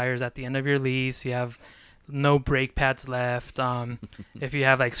bald tires at the end of your lease, you have no brake pads left. If you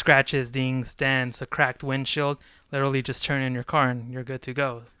have like scratches, dings, dents, a cracked windshield, literally just turn in your car and you're good to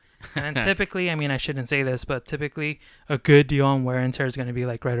go. And then typically, I mean, I shouldn't say this, but typically a good deal on wear and tear is going to be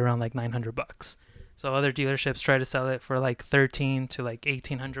like right around like $900. So other dealerships try to sell it for like $1,300 to like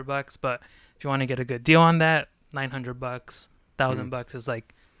 $1,800, but if you want to get a good deal on that, $900, $1,000 is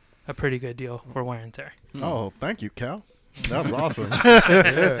like a pretty good deal for wear and tear. Oh, thank you, Cal. That was awesome.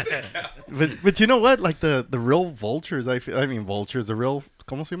 Yeah. But you know what? Like the real vultures, I mean vultures, the real,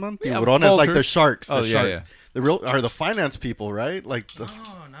 ¿cómo se llaman? Yeah, Tiburones, like the vultures. sharks. The Oh, yeah, sharks. yeah. The real are the finance people, right? Like the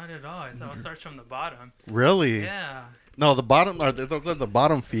Oh, not at all. So it starts from the bottom. really? Yeah. No, the bottom are those are the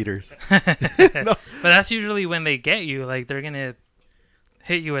bottom feeders. But that's usually when they get you. Like they're gonna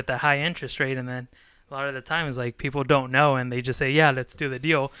hit you with the high interest rate, and then a lot of the times, like people don't know, and they just say, "Yeah, let's do the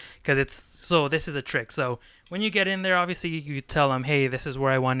deal," because it's so. This is a trick. So when you get in there, obviously you tell them, "Hey, this is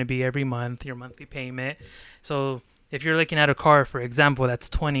where I want to be every month. Your monthly payment." So if you're looking at a car, for example, that's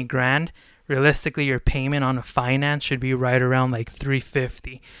 20 grand. Realistically, your payment on a finance should be right around like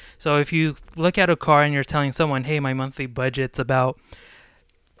 $350. So if you look at a car and you're telling someone, "Hey, my monthly budget's about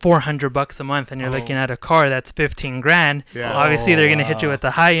 $400 a month," and you're looking at a car that's 15 grand, Yeah. obviously they're gonna hit you wow. with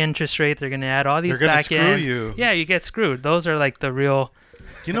the high interest rate. They're gonna add all these They're gonna back screw ends. you. Yeah, you get screwed. Those are like the real.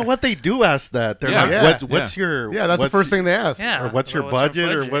 You know what? They do ask that. They're Yeah. like, Yeah. what's your Yeah, that's the what's first thing they ask. Yeah. or what's your Well, what's budget,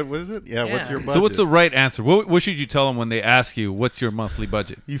 your or what is it? Yeah, what's Yeah. your budget? So what's the right answer? What should you tell them when they ask you, what's your monthly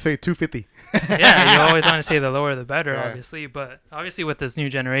budget? You say 250. Yeah, you always want to say the lower the better, Yeah. obviously. But obviously with this new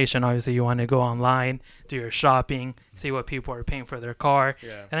generation, obviously you want to go online, do your shopping, see what people are paying for their car,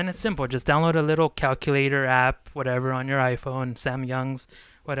 Yeah. and then it's simple. Just download a little calculator app, whatever, on your iPhone, Samsung's,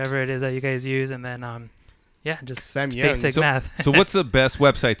 whatever it is that you guys use, and then yeah, just Samyang. basic So, math. so what's the best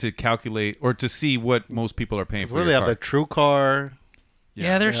website to calculate or to see what most people are paying for? What do they your have? The car? True Car.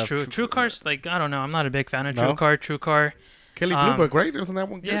 Yeah, there's Yeah, True Car's like, I don't know. I'm not a big fan of No? True Car. Kelly Blue Book, right? Isn't that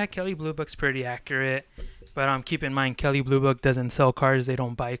one good? Yeah, Kelly Blue Book's pretty accurate. But keep in mind, Kelly Blue Book doesn't sell cars. They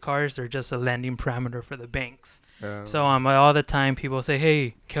don't buy cars. They're just a lending parameter for the banks. So all the time people say,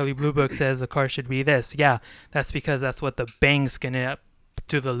 "Hey, Kelly Blue Book says the car should be this." Yeah, that's because that's what the bank's gonna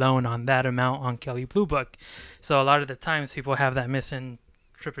do the loan on that amount on Kelly Blue Book. So a lot of the times people have that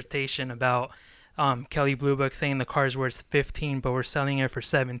misinterpretation about Kelly Blue Book saying the car's worth 15, but we're selling it for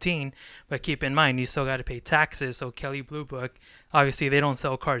 17. But keep in mind, you still got to pay taxes. So Kelly Blue Book, obviously they don't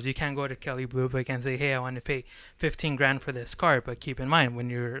sell cars. You can't go to Kelly Blue Book and say, "Hey, I want to pay 15 grand for this car." But keep in mind, when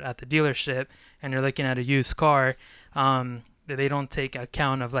you're at the dealership and you're looking at a used car, they don't take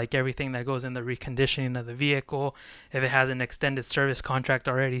account of like everything that goes in the reconditioning of the vehicle. If it has an extended service contract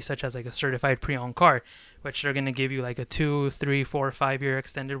already, such as like a certified pre-owned car, which they're going to give you like a 2, 3, 4, 5-year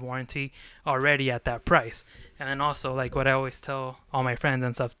extended warranty already at that price. And then also, like what I always tell all my friends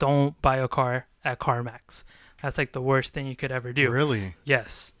and stuff, don't buy a car at CarMax. That's like the worst thing you could ever do. Really?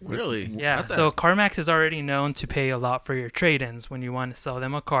 Yes. Really? Yeah. So CarMax is already known to pay a lot for your trade-ins. When you want to sell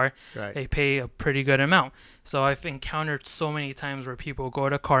them a car, Right. they pay a pretty good amount. So I've encountered so many times where people go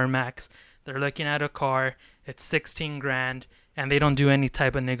to CarMax, they're looking at a car, it's 16 grand, and they don't do any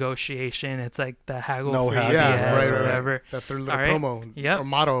type of negotiation. It's like the haggle No free haggle, Yeah, BS right, or right, whatever. right. That's their little All right. promo Yep. or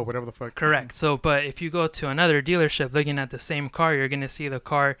motto or whatever the fuck. Correct. So, but if you go to another dealership looking at the same car, you're going to see the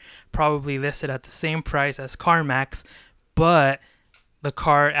car probably listed at the same price as CarMax, but the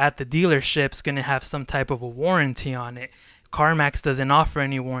car at the dealership's going to have some type of a warranty on it. CarMax doesn't offer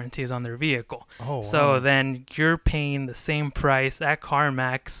any warranties on their vehicle. Oh, So wow. then you're paying the same price at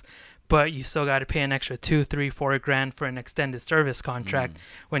CarMax, but you still got to pay an extra 2, 3, 4 grand for an extended service contract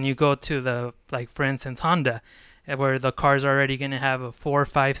when you go to the, like for instance, Honda, where the car's already going to have a 4,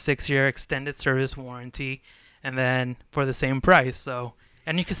 5, 6 year extended service warranty. and then for the same price. So,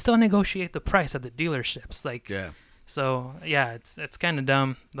 and you can still negotiate the price at the dealerships. Like, Yeah. so yeah, it's kind of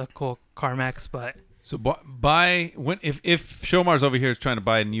dumb, the whole CarMax, but So buy when if Shomar's over here is trying to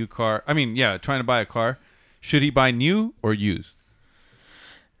buy a new car. I mean, yeah, trying to buy a car. Should he buy new or used?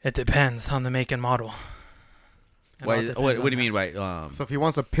 it depends on the make and model. It all Why, depends what on do you that. mean by So if he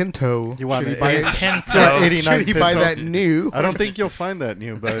wants a Pinto, You want should he an buy eight- it? Pinto. Yeah, 89 Should he buy Pinto. that new? I don't think you'll find that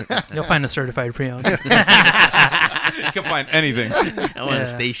new, but You'll find a certified pre-owned. You can find anything. I want Yeah. a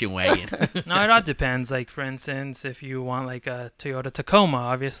station wagon. No, it all depends. Like, for instance, if you want like a Toyota Tacoma,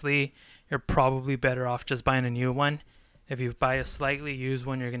 obviously you're probably better off just buying a new one. If you buy a slightly used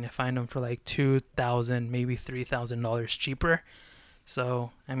one, you're gonna find them for like $2,000, maybe $3,000 cheaper.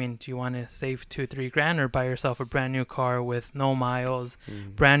 So, I mean, do you want to save $2-3 or buy yourself a brand new car with no miles,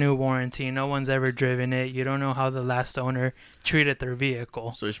 brand new warranty? No one's ever driven it. You don't know how the last owner treated their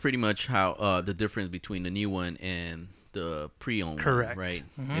vehicle. So it's pretty much how the difference between the new one and the pre-owned Correct. one, right?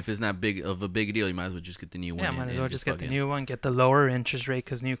 Mhm. If it's not big of a big deal, you might as well just get the new one. Yeah, and- might as and well just get the fucking- new one, get the lower interest rate,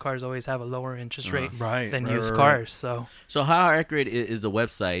 because new cars always have a lower interest rate right. than right, used right, cars. So, So how accurate is the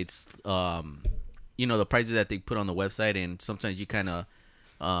websites? You know, the prices that they put on the website, and sometimes you kind of,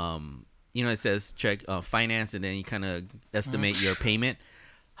 you know, it says check finance, and then you kind of estimate your payment.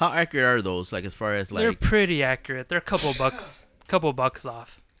 How accurate are those? Like as far as they're like pretty accurate. They're a couple bucks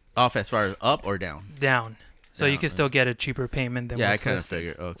off, off as far as up or down? down. So you Down, can still get a cheaper payment than Yeah, I what's kind of listed.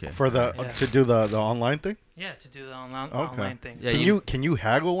 figured. Okay. For the Yeah. to do the online thing. Yeah, to do the online, Okay. online things. Yeah, Can can you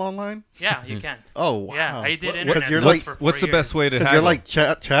haggle online? Yeah, you can. Oh wow. Yeah, I did What- internet you're sales like for 4 What's the best years. way to because haggle? you're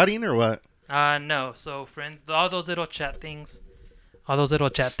like chatting or what? No. So friends, all those little chat things,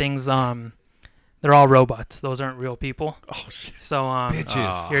 they're all robots. Those aren't real people. Oh shit. So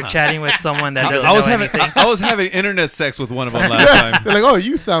Bitches. you're chatting with someone that doesn't I was know having anything. I was having internet sex with one of them last time. They're like, oh,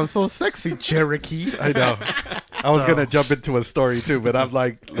 you sound so sexy, Cherokee. I know. I was So- gonna jump into a story too, but I'm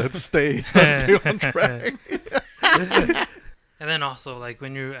like, let's stay on track. And then also, like,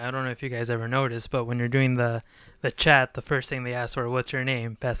 when I don't know if you guys ever noticed, but when you're doing the chat, the first thing they ask for, what's your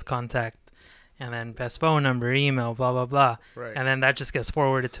name, best contact, and then best phone number, email, blah, blah, blah. Right. And then that just gets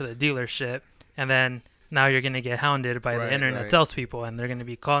forwarded to the dealership. And then now you're going to get hounded by Right, the internet right. salespeople, and they're going to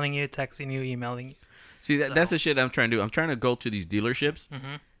be calling you, texting you, emailing you. See, that's the shit I'm trying to do. I'm trying to go to these dealerships,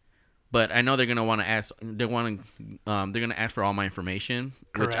 Mm-hmm. but I know they're gonna want to ask. They're gonna ask for all my information,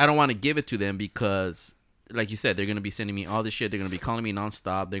 which I Correct. don't want to give it to them because, like you said, they're gonna be sending me all this shit. They're gonna be calling me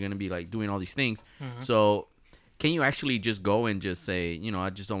nonstop. They're gonna be like doing all these things. Mm-hmm. So, can you actually just go and just say, you know,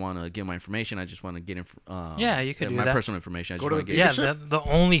 I just don't want to give my information. I just want to get Yeah, you could do my that. personal information. I just Go to want the to get. Yeah, the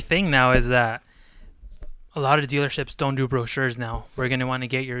only thing now is that a lot of dealerships don't do brochures now. We're going to want to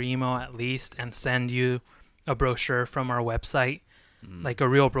get your email at least and send you a brochure from our website, like a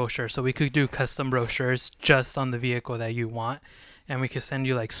real brochure. So we could do custom brochures just on the vehicle that you want, and we could send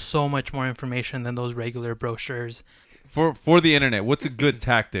you like so much more information than those regular brochures. For the internet, what's a good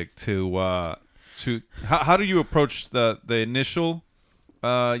tactic to how do you approach the initial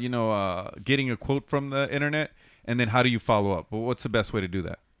getting a quote from the internet, and then how do you follow up? Well, what's the best way to do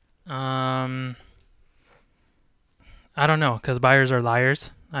that? I don't know, because buyers are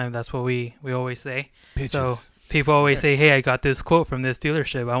liars. That's what we always say. Bitches. So people always say, "Hey, I got this quote from this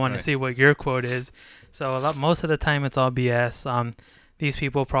dealership. I want Right. to see what your quote is." So most of the time, it's all BS. These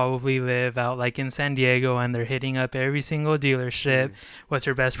people probably live out like in San Diego, and they're hitting up every single dealership. What's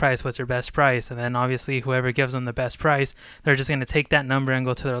your best price? What's your best price? And then obviously, whoever gives them the best price, they're just gonna take that number and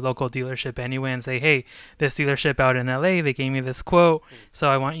go to their local dealership anyway and say, "Hey, this dealership out in LA, they gave me this quote, so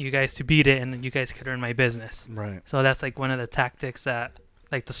I want you guys to beat it, and you guys could earn my business." Right. So that's like one of the tactics that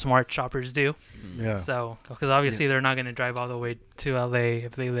like the smart shoppers do. Yeah. So, because obviously they're not going to drive all the way to LA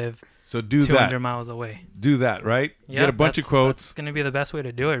if they live So do 200 that. miles away. Do that, right? Yeah, Get a bunch of quotes. That's going to be the best way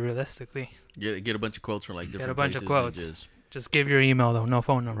to do it, realistically. Get a bunch of quotes for like different Get a bunch of places and quotes. just- Just give your email though, no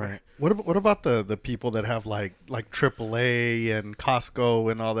phone number. Right. What about the people that have like AAA and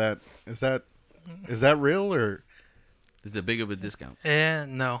Costco and all that? Is that real or? Is it big of a discount?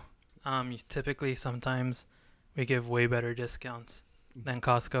 No. Typically, sometimes we give way better discounts than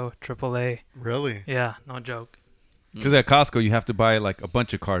Costco, AAA. Really? Yeah, no joke. Because at Costco, you have to buy like a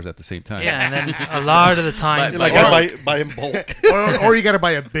bunch of cars at the same time. Yeah, and then a lot of the times, But- Like I buy in bulk. or you got to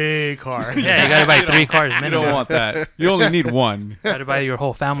buy a big car. yeah, you got to buy 3 cars You minimum. don't want that. You only need one. Got to buy your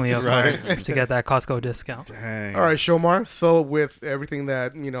whole family a car Right. to get that Costco discount. Dang. All right, Shomar. So with everything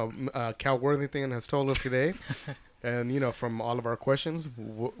that Cal Worthington has told us today, And from all of our questions,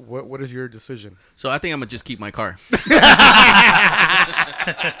 what is your decision? So I think I'm gonna just keep my car. I'm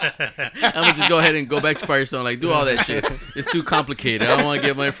gonna just go ahead and go back to Firestone. Like, do all that shit. It's too complicated. I don't want to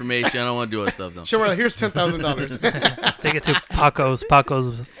get my information. I don't want to do all that stuff though. Sure, here's $10,000. Take it to Paco's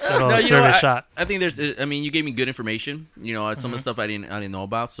little service shop. I think there's. I mean, you gave me good information. Some of the stuff I didn't know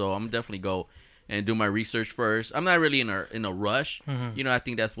about. So I'm definitely go and do my research first. I'm not really in a rush. I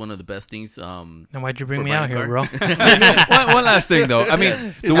think that's one of the best things. Then why'd you bring me out here, bro? one last thing though. I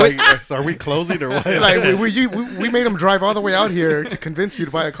mean, so are we closing or what? Like we made him drive all the way out here to convince you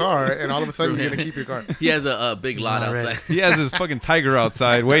to buy a car, and all of a sudden you're gonna keep your car. He has a big lot outside. He has his fucking tiger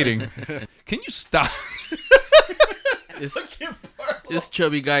outside waiting. Can you stop? This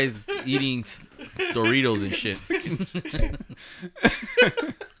chubby guy's eating Doritos and shit.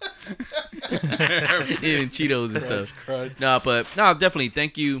 Eating Cheetos and stuff. No, definitely.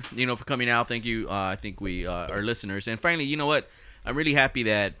 Thank you, for coming out. Thank you. I think we our listeners. And finally, you know what? I'm really happy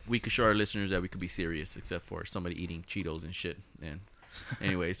that we could show our listeners that we could be serious, except for somebody eating Cheetos and shit. And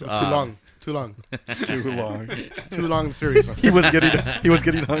anyways, too long. Too long and serious. He was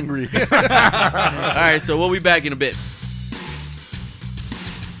getting hungry. All right, so we'll be back in a bit.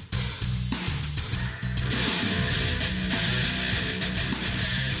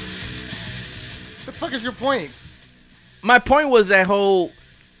 The fuck is your point? My point was that whole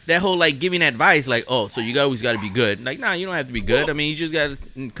like giving advice, like, oh, so you always got to be good. Like, nah, you don't have to be good. I mean, you just got to,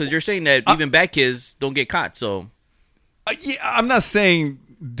 because you're saying that even bad kids don't get caught. So, yeah, I'm not saying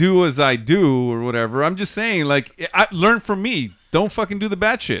do as I do or whatever. I'm just saying, like, I learn from me. Don't fucking do the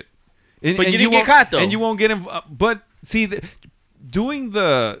bad shit. But you didn't get caught though, and you won't get him. But see, doing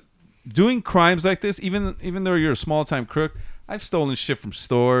crimes like this, even though you're a small time crook. I've stolen shit from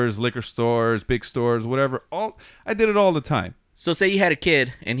stores, liquor stores, big stores, whatever. I did it all the time. So say you had a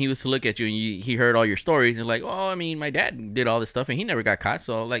kid and he was to look at you and he heard all your stories and like, oh, I mean, my dad did all this stuff and he never got caught.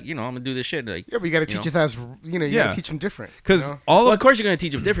 So like, I'm gonna do this shit. Like, yeah, but you gotta teach his ass. You gotta teach him different. Because of course you're gonna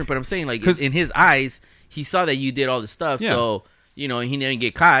teach him different. But I'm saying like in his eyes, he saw that you did all this stuff. Yeah. So he didn't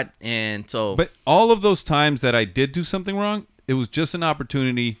get caught, and so. But all of those times that I did do something wrong, it was just an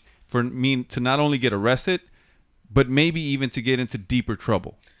opportunity for me to not only get arrested, but maybe even to get into deeper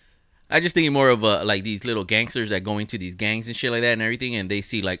trouble. I just think more of like these little gangsters that go into these gangs and shit like that and everything, and they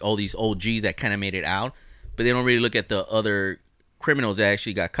see like all these OGs that kind of made it out, but they don't really look at the other criminals that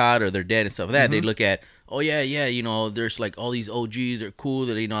actually got caught or they're dead and stuff like that. Mm-hmm. They look at, oh yeah, there's like all these OGs, they're cool,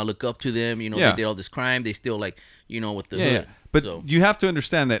 that I look up to them, they did all this crime, they still like, with the hood. Yeah. But you have to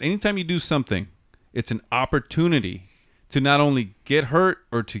understand that anytime you do something, it's an opportunity to not only get hurt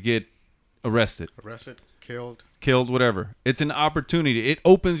or to get arrested, killed, whatever. It's an opportunity. It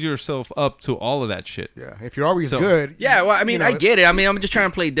opens yourself up to all of that shit. Yeah, if you're always good. Yeah, well, I mean, I get it. I mean, I'm just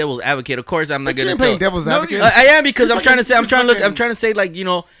trying to play devil's advocate. Of course, I'm not going to play devil's advocate. I am, because I'm trying to say like,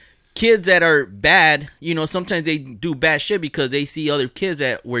 kids that are bad, sometimes they do bad shit because they see other kids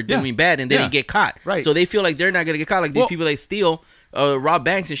that were doing bad and they didn't get caught. Right. So they feel like they're not going to get caught. Like these people that steal, rob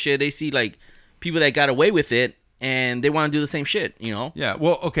banks and shit, they see like people that got away with it. And they want to do the same shit, Yeah,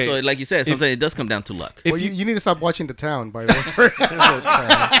 well, okay. So, like you said, sometimes it does come down to luck. Well, you need to stop watching The Town, by the way.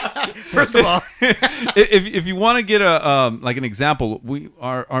 First of all, if you want to get a like an example,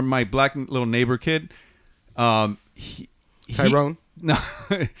 my black little neighbor kid, Tyrone. No,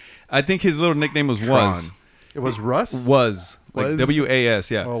 I think his little nickname was Tron. Was. It was Russ. Was like WAS,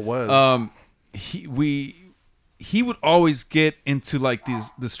 yeah. Oh, was. He would always get into like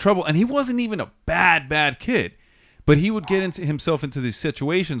this trouble, and he wasn't even a bad kid. But he would get himself into these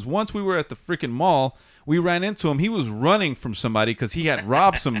situations. Once we were at the freaking mall, we ran into him. He was running from somebody because he had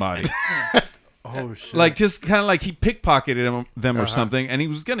robbed somebody. Oh, shit. Like, just kind of like he pickpocketed them or something, and he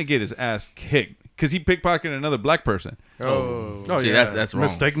was going to get his ass kicked because he pickpocketed another black person. Oh, see, yeah. That's wrong.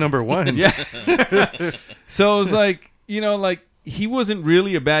 Mistake number one. Yeah. So it was like, like he wasn't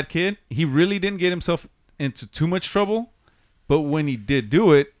really a bad kid. He really didn't get himself into too much trouble. But when he did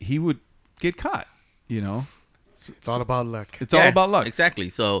do it, he would get caught, It's all about luck. It's all about luck. Exactly.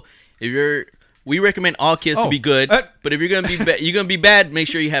 So we recommend all kids to be good, but if you're gonna be bad, make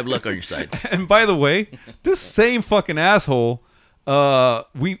sure you have luck on your side. And by the way, this same fucking asshole,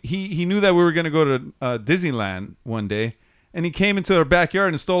 he knew that we were gonna go to Disneyland one day, and he came into our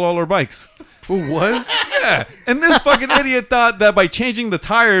backyard and stole all our bikes. Who was? Yeah, and this fucking idiot thought that by changing the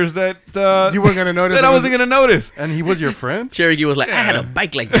tires that you weren't gonna notice. That I wasn't gonna notice. And he was your friend? Cherokee was like, I had a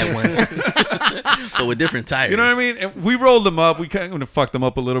bike like that once, but with different tires. You know what I mean? And we rolled him up. We kind of fucked him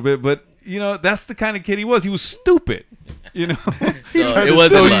up a little bit, but that's the kind of kid he was. He was stupid. So it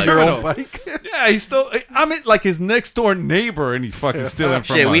wasn't like your own bike. Yeah, he stole. I mean, like his next door neighbor, and he fucking stealing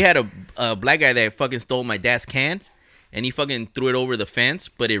from shit. us. We had a black guy that fucking stole my dad's cans, and he fucking threw it over the fence,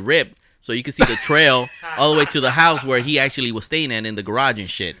 but it ripped. So you could see the trail all the way to the house where he actually was staying at in the garage and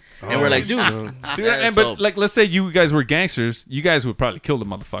shit. And we're like, dude. See, but like, let's say you guys were gangsters, you guys would probably kill the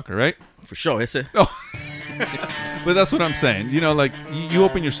motherfucker, right? For sure, it's a... Oh. But that's what I'm saying. You know, like, you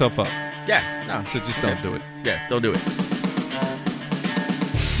open yourself up. Yeah, no. So just don't do it. Yeah, don't do it.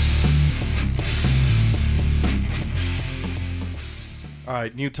 All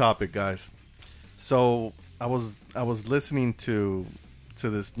right, new topic, guys. So I was listening to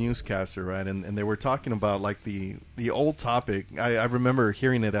this newscaster, right, and they were talking about like the old topic. I remember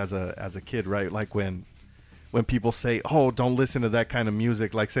hearing it as a kid, right, like when people say, "Oh, don't listen to that kind of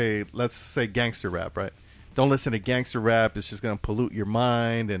music," like let's say gangster rap, right? Don't listen to gangster rap; it's just gonna pollute your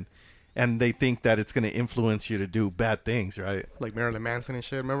mind, and they think that it's gonna influence you to do bad things, right? Like Marilyn Manson and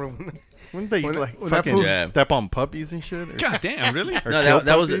shit. Remember when they when like that fucking fool- step on puppies and shit? Or, God damn, really? or No, kill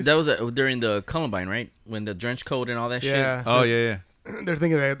that was puppies? during the Columbine, right? When the trench coat and all that shit. Yeah. Oh, yeah. They're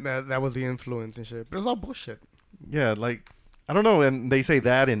thinking that was the influence and shit, but it's all bullshit. Yeah, like I don't know, and they say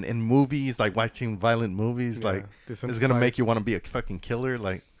that in movies, like watching violent movies, Yeah, like it's gonna make you want to be a fucking killer.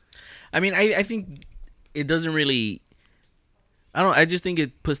 Like, I mean, I think it doesn't really. I just think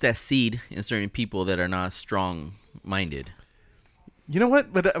it puts that seed in certain people that are not strong-minded. you know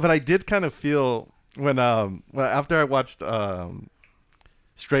what? But I did kind of feel when after I watched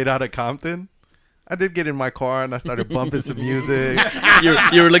Straight Outta Compton, I did get in my car and I started bumping some music.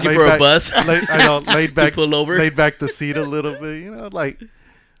 You were looking Laid for back- a bus. I know, laid back, pull over? laid back the seat a little bit, you know, like.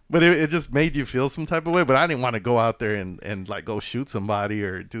 But it just made you feel some type of way. But I didn't want to go out there and like go shoot somebody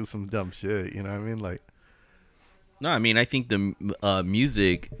or do some dumb shit. You know what I mean? Like, No, I mean, I think the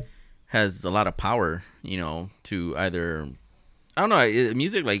music has a lot of power, you know, to either... I don't know,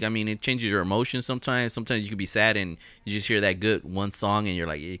 music, like, I mean, it changes your emotions sometimes. Sometimes you could be sad and you just hear that good one song and you're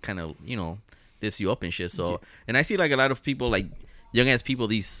like, it kind of, you know, lifts you up and shit. So, and I see like a lot of people, like young ass people,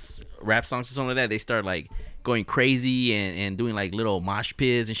 these rap songs or something like that, they start like going crazy and doing like little mosh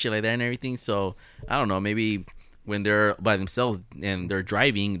pits and shit like that and everything. So, I don't know, maybe when they're by themselves and they're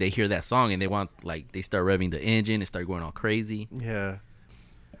driving, they hear that song and they want, like, they start revving the engine and start going all crazy. yeah.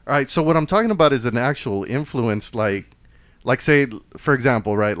 All right. So what I'm talking about is an actual influence, like say, for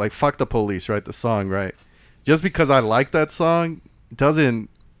example, right? Like Fuck the Police, right? The song, right? Just because I like that song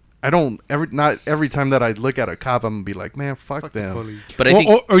not every time that I look at a cop, I'm gonna be like, man, fuck them. Police. But I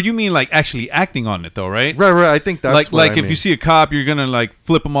think... Or you mean like actually acting on it though, right? Right. I think that's like what I if mean. you see a cop, you're gonna like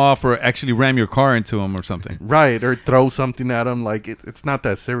flip him off or actually ram your car into him or something. Right, or throw something at them. Like it's not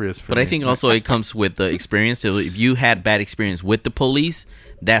that serious for But me. I think also it comes with the experience. So if you had bad experience with the police,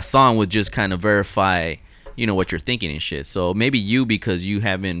 that song would just kind of verify, you know, what you're thinking and shit. So maybe you, because you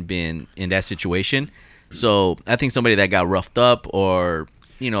haven't been in that situation. So I think somebody that got roughed up or,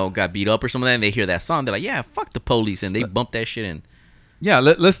 you know, got beat up or something, and they hear that song, they're like, yeah, fuck the police, and they bump that shit in. Yeah,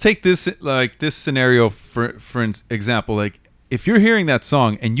 let's take this scenario for example. Like if you're hearing that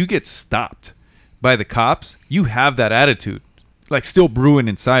song and you get stopped by the cops, you have that attitude like still brewing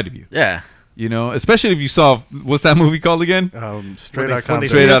inside of you. Yeah. You know, especially if you saw, what's that movie called again? Straight When out they Compton.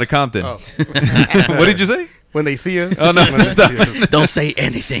 Straight see Outta us? Compton. Oh. What did you say? When they see us. Oh no. Don't say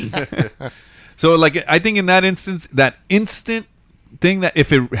anything. So like I think in that instance, that instant thing that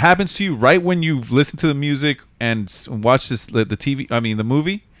if it happens to you right when you've listened to the music and watched the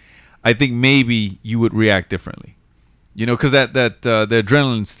movie, I think maybe you would react differently. You know, because that the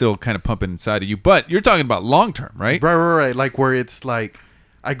adrenaline's still kind of pumping inside of you. But you're talking about long term, right? Right. Like where it's like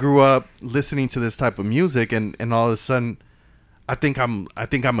I grew up listening to this type of music, and all of a sudden, I think I'm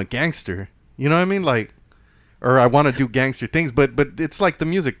a gangster. You know what I mean? Like, or I want to do gangster things. But it's like the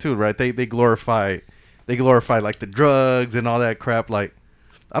music too, right? They glorify like the drugs and all that crap. Like,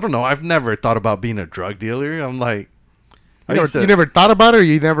 I don't know. I've never thought about being a drug dealer. I'm like, You never thought about it, or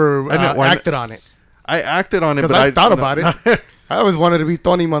you never acted on it? I acted on it, Because but I thought about it. I always wanted to be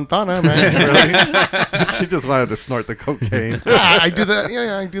Tony Montana, man. She just wanted to snort the cocaine. I do that.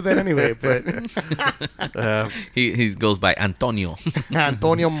 Yeah, I do that anyway. But He goes by Antonio.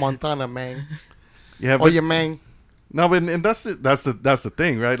 Antonio Montana, man. Yeah, Oh, yeah, man. no, but and that's the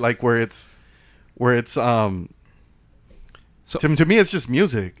thing, right? Like where it's to me it's just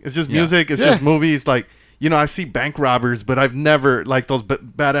music. It's just music. It's just movies. Like, you know, I see bank robbers, but I've never like those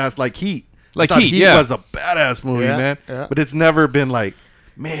badass like Heat. Like I thought Heat, Heat yeah. was a badass movie, Yeah, man. yeah. But it's never been like,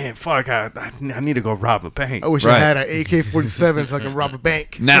 man, fuck, I need to go rob a bank. I wish Right. I had an AK-47 so I can rob a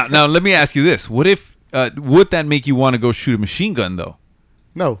bank. Now let me ask you this: what if would that make you want to go shoot a machine gun though?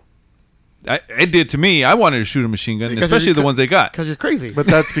 No. It did to me. I wanted to shoot a machine gun, Because especially you're- the ones they got. Because you're crazy. But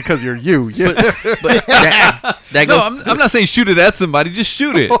that's because you're you. Yeah. But that No, goes. I'm not saying shoot it at somebody. Just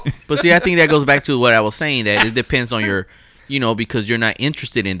shoot it. But see, I think that goes back to what I was saying, that it depends on your, because you're not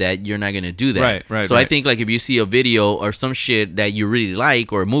interested in that, you're not gonna do that. Right. So I think like if you see a video or some shit that you really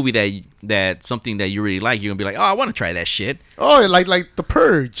like, or a movie that something that you really like, you're gonna be like, oh, I want to try that shit. Oh, like The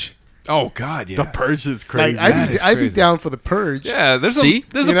Purge. Oh God, yeah. The Purge is Like crazy. I'd be down for The Purge. Yeah, there's See?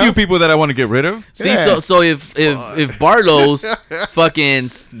 a You know? few people that I want to get rid of. See, Yeah. so if Barlow's fucking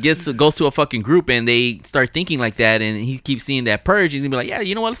goes to a fucking group and they start thinking like that, and he keeps seeing that Purge, he's gonna be like, yeah,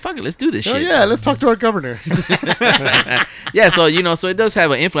 you know what, fuck it, let's do this Oh shit. yeah, let's talk to our governor. Yeah, so so it does have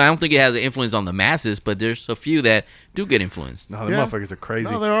an influence. I don't think it has an influence on the masses, but there's a few that do get influenced. No, the Yeah. motherfuckers are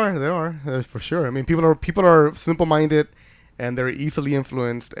crazy. No, there are for sure. I mean, people are simple-minded, and they're easily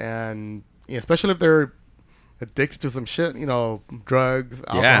influenced, and especially if they're addicted to some shit, drugs,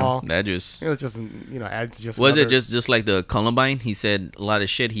 alcohol. Yeah, that just It's just adds just. was it another- just like the Columbine? He said a lot of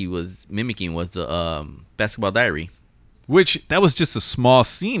shit he was mimicking was the Basketball Diary. Which that was just a small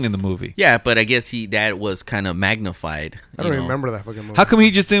scene in the movie. Yeah, but I guess that was kind of magnified. I don't remember that fucking movie. How come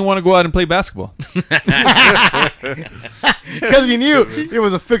he just didn't want to go out and play basketball? Because he knew it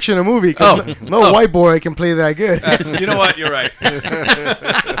was a fictional movie. 'Cause no white boy can play that good. You know what? You're right.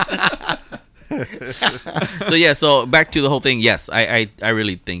 So yeah, so back to the whole thing. Yes, I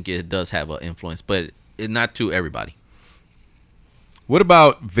really think it does have an influence, but not to everybody. What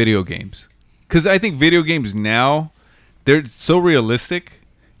about video games? Because I think video games now, they're so realistic,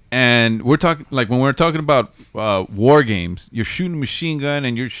 and we're talking like when we're talking about war games, you're shooting a machine gun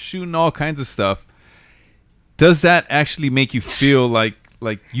and you're shooting all kinds of stuff. Does that actually make you feel like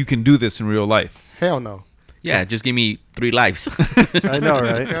you can do this in real life? Hell no. Yeah, just give me 3 lives. I know,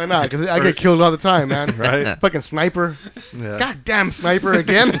 right? Hell no, because I get killed all the time, man. Right. Fucking sniper. Yeah. Goddamn sniper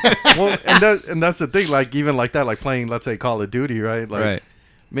again. Well, and that's the thing. Like even like that, like playing, let's say, Call of Duty, right? Like, Right.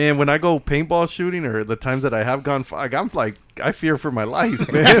 man, when I go paintball shooting, or the times that I have gone, I'm like, I fear for my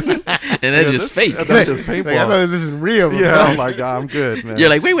life, man. And that's just fake. That's just Like, I paintball. know this isn't real. But Yeah, fuck. I'm like, I'm good, man. You're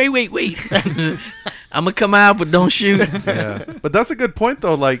like, wait. I'm gonna come out, but don't shoot. Yeah, but that's a good point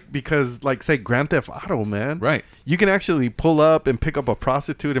though. Like because, like, say Grand Theft Auto, man, Right. You can actually pull up and pick up a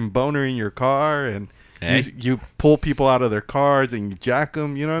prostitute and bone her in your car, and Hey. you pull people out of their cars and you jack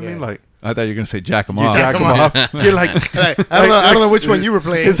them. You know what I mean? Yeah. Like I thought you were gonna say jack them you off. jack them off. You're like, I don't know which one you were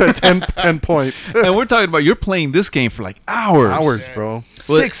playing. It's a 10 points. And we're talking about you're playing this game for like hours, bro.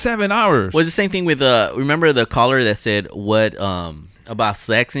 6-7 hours. Was the same thing with remember the caller that said what about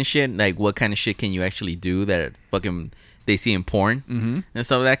sex and shit, like what kind of shit can you actually do that fucking they see in porn and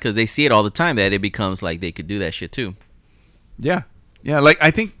stuff like that, because they see it all the time that it becomes like they could do that shit too. Yeah. Like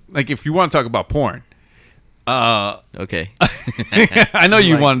I think like if you want to talk about porn, Okay. I know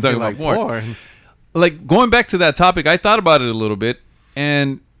you Like- want to talk you about like porn. Like going back to that topic, I thought about it a little bit,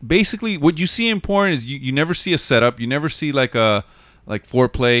 and basically what you see in porn is you never see a setup, you never see like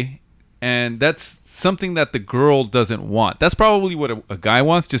foreplay, and that's something that the girl doesn't want. That's probably what a guy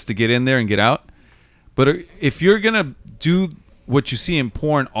wants, just to get in there and get out. But if you're gonna do what you see in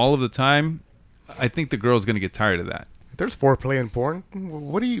porn all of the time, I think the girl's gonna get tired of that. There's foreplay in porn.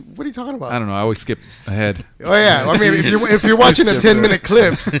 What are you talking about? I don't know. I always skip ahead. Oh yeah, I mean if you're watching a 10-minute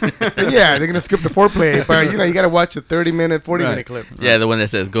clips, then yeah, they're gonna skip the foreplay. But you gotta watch a 30-minute, 40-minute Right. clip. Yeah, the one that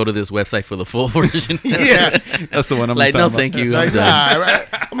says go to this website for the full version. Yeah, That's the one I'm Like, talking no, about. thank you. like, I'm done.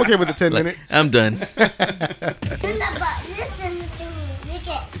 nah, I'm okay with the 10-minute. I'm done. Listen to me.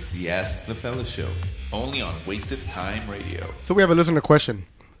 It's the Ask the Fellas show, only on Wasted Time Radio. So we have a listener question.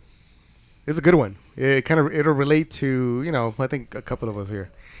 It's a good one. It'll relate to I think a couple of us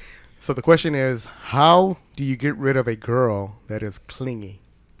here. So the question is, how do you get rid of a girl that is clingy?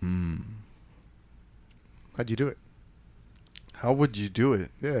 How'd you do it? How would you do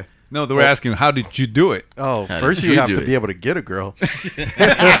it? Yeah. No, they were asking, how did you do it? Oh, How first did you you have do to it? be able to get a girl.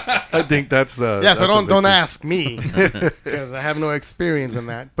 I think that's the Yeah. So that's a big don't thing. ask me because I have no experience in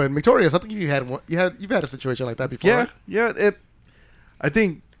that. But Victorious, I think you've had a situation like that before. Yeah, right? yeah. I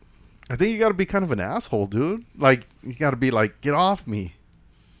think you got to be kind of an asshole, dude. Like you got to be like, get off me.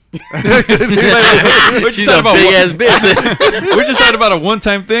 We're just She's talking a about big ass bitch. we're just talking about a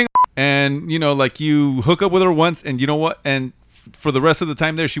one-time thing, and like you hook up with her once, and you know what? And for the rest of the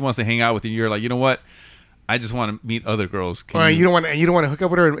time there, she wants to hang out with you. You're like, you know what? I just want to meet other girls. Can Or you don't want to hook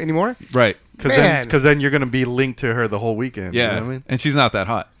up with her anymore. right? Man. Because then you're gonna be linked to her the whole weekend. Yeah, you know what I mean. and she's not that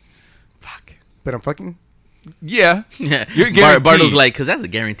hot. Fuck. But I'm fucking. Yeah. Yeah. You're guaranteed. Bartle's like, because that's a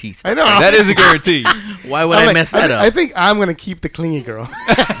guarantee. I know. That is a guarantee. Why would I'm I like, mess that up? I think I'm gonna keep the clingy girl.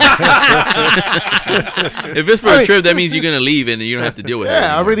 If it's for I a mean- trip, that means you're gonna leave and you don't have to deal with it. Yeah, I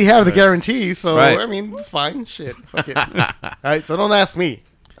anymore. already have the guarantee, so Right. I mean, it's fine. Shit, fuck it. All right, so don't ask me.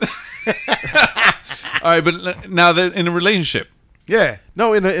 All right, but now that in a relationship, Yeah,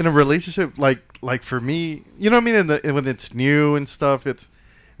 No, in a relationship, like for me, you know what I mean. When it's new and stuff, it's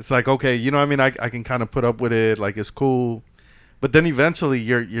like, okay, you know what I mean. I can kind of put up with it, like it's cool. But then eventually,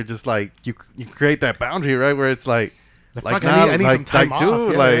 you're just like you create that boundary, right? Where it's like fuck, nah, I need like, some time off.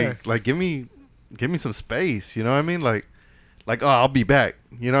 dude, Yeah, like give me some space. You know what I mean? Like oh, I'll be back.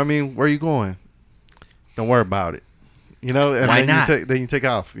 You know what I mean? Where are you going? Don't worry about it. You know, and Why then not? you take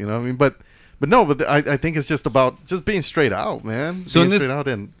off. You know what I mean? But I think it's just about just being straight out, man. So being in this- straight out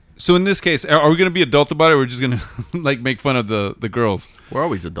and so in this case, are we going to be adult about it, or we're just going to like make fun of the girls? We're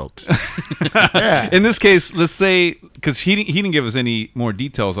always adults. yeah. In this case, let's say, because he didn't give us any more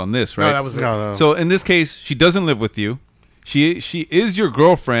details on this, right? No, that was it. no. So in this case, she doesn't live with you. She is your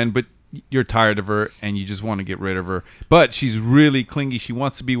girlfriend, but you're tired of her and you just want to get rid of her. But she's really clingy. She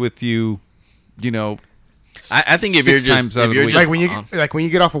wants to be with you. You know, I think if 6 you're times just out of if the you're week. just like when you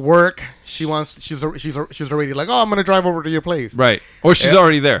get off of work, she's already like, oh, I'm gonna drive over to your place. right? Or she's Yeah.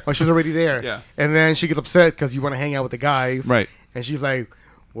 already there. Oh, she's already there. Yeah. And then she gets upset because you want to hang out with the guys. Right. And she's like,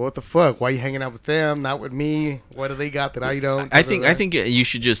 well, what the fuck? Why are you hanging out with them, not with me? What do they got that I don't? I think you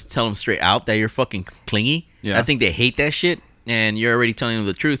should just tell them straight out that you're fucking clingy. Yeah. I think they hate that shit, and you're already telling them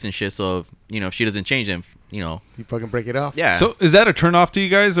the truth and shit. So if she doesn't change them, you fucking break it off. yeah. So is that a turn off to you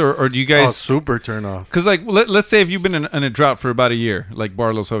guys, or do you oh, guys? super turn off. Because like, let's say if you've been in a drought for about a year, like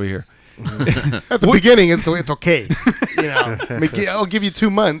Barlow's over here. At the beginning, it's okay. I'll give you 2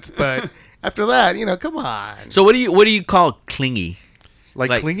 months, but after that, come on. So what do you call clingy?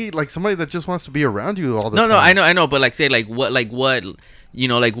 Like clingy, like somebody that just wants to be around you all the No, time. I know, but like say like what, like one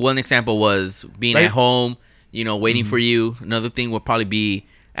example was being Right. at home, waiting for you. Another thing would probably be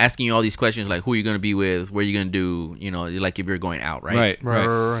asking you all these questions like who are you going to be with, what are you going to do, like if you're going out, right?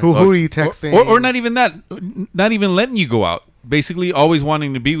 Right. Who are you texting? Or not even that, not even letting you go out. Basically, always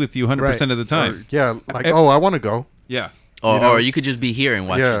wanting to be with you 100% of the time. Or, yeah, like oh, I want to go. Yeah. Or you could just be here and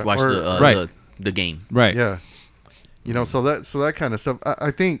watch Yeah, watch or- the Right. the game. Right. Yeah, so that kind of stuff.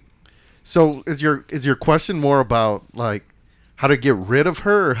 I think. So is your question more about like how to get rid of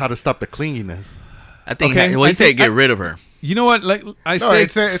her or how to stop the clinginess? I think Okay, well, I he said think- get rid of her. You know what? Like I No, said,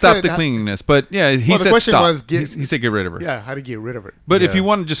 it said- stop the clinginess, but yeah, he Well, the said question stop. was he said get rid of her. Yeah, how to get rid of it. But if Yeah. you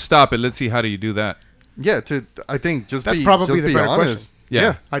want to just stop it, let's see how do you do that? Yeah, I think just That's be probably just the be better honest. question.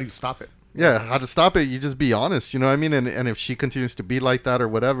 Yeah. How do you stop it? Yeah, how to stop it? You just be honest. You know what I mean? And if she continues to be like that or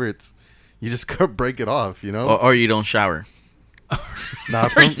whatever, you just go break it off. You know? Or you don't shower. Nah,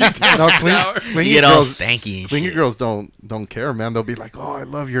 clingy You get all girls. stanky and Clingy shit. girls don't care, man. They'll be like, "Oh, I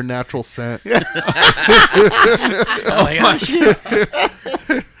love your natural scent." Oh my gosh.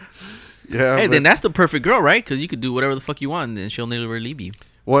 Yeah. Hey, but- then that's the perfect girl, right? Because you could do whatever the fuck you want, and she'll never leave you.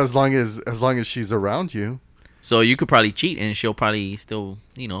 well, as long as she's around you. So you could probably cheat, and she'll probably still,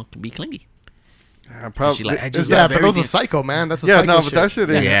 be clingy. Yeah, probably. She like, I it's just not- Yeah, love but those are everything. psycho, man. That's a yeah, psycho no, but shit. that shit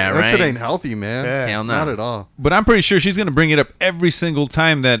ain't. Yeah, that shit right. ain't healthy, man. Yeah. Hell no. Not at all. But I'm pretty sure she's going to bring it up every single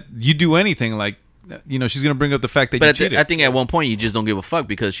time that you do anything. Like, she's going to bring up the fact that But you at the- cheated. I think at one point you just don't give a fuck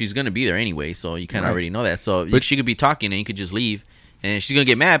because she's gonna be there anyway, so you kind of Right. already know that. So But- she could be talking and you could just leave, and she's gonna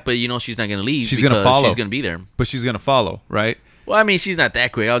get mad, but she's not gonna leave. She's gonna because follow. She's gonna be there. but she's going to follow, right? Well, I mean, she's not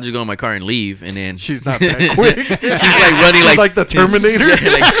that quick. I'll just go in my car and leave, and then She's not that quick. she's like running She's like like the Terminator. yeah,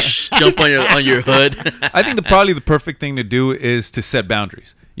 like jump on your hood. I think probably the perfect thing to do is to set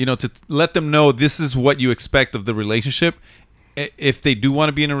boundaries. To let them know this is what you expect of the relationship. If they do want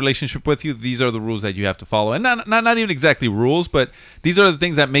to be in a relationship with you, these are the rules that you have to follow. And not even exactly rules, but these are the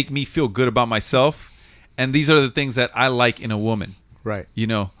things that make me feel good about myself. And these are the things that I like in a woman. Right.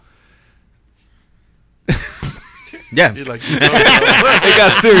 Yeah. You're like, It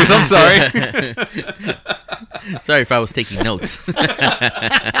got serious. I'm sorry. Sorry if I was taking notes.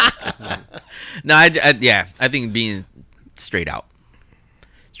 No, I think being straight out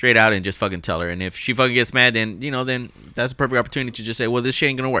and just fucking tell her. And if she fucking gets mad, then then that's a perfect opportunity to just say, well, this shit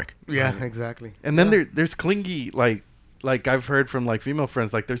ain't gonna work. Yeah, exactly. and then there's clingy like I've heard from like female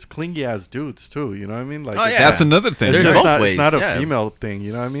friends, like there's clingy ass dudes too. You know what I mean? Like Oh, it's- yeah. That's another thing. It's, There's just both not, ways, it's not a yeah. female thing.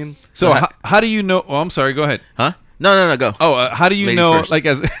 You know what I mean? So So how do you know? Oh, I'm sorry. Go ahead. Huh? No, go. Oh, how do you Ladies know? first. Like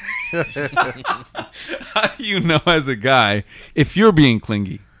as how do you know as a guy if you're being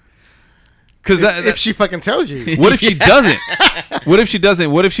clingy? Because If she fucking tells you. what if she doesn't? What if she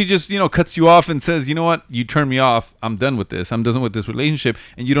doesn't? What if she just cuts you off and says, you know what, you turn me off. I'm done with this. I'm done with this relationship,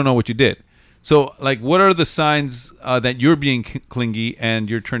 and you don't know what you did. So, like, what are the signs that you're being clingy and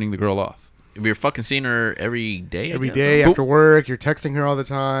you're turning the girl off? If you're fucking seeing her every day, Every day after work, you're texting her all the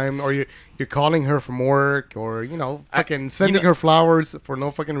time, or you're calling her from work, or fucking sending her flowers for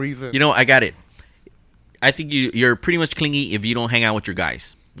no fucking reason. You know, I got it. I think you're pretty much clingy if you don't hang out with your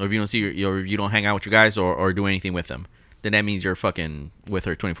guys, or if you don't see or if you don't hang out with your guys or do anything with them. Then that means you're fucking with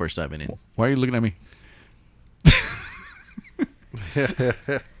her 24/7. Why are you looking at me?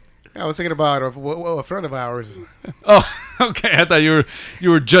 I was thinking about a friend of ours. Oh, okay. I thought you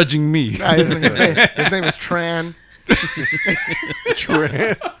were judging me. Nah, his name is Tran.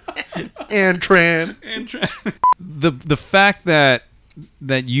 Tran. The fact that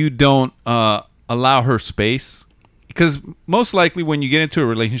you don't allow her space, because most likely when you get into a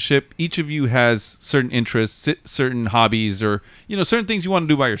relationship, each of you has certain interests, certain hobbies, or certain things you want to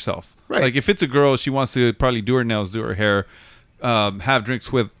do by yourself. Right. Like if it's a girl, she wants to probably do her nails, do her hair, have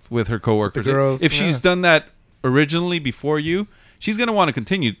drinks with her coworkers. The girls, if she's done that originally before you, she's gonna want to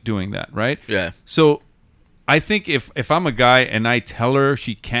continue doing that, right? Yeah. So I think if I'm a guy and I tell her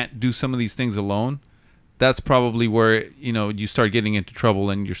she can't do some of these things alone, that's probably where you start getting into trouble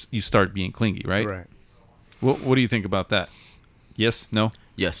and you start being clingy, right? Right. What do you think about that? Yes? No?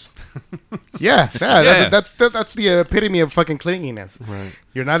 Yes. Yeah. Yeah. That's the epitome of fucking clinginess. Right.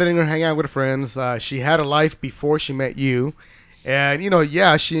 You're not letting her hang out with friends. She had a life before she met you, and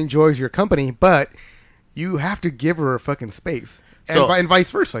she enjoys your company, but you have to give her fucking space, and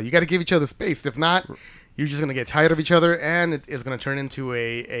vice versa. You got to give each other space. If not, you're just gonna get tired of each other, and it's gonna turn into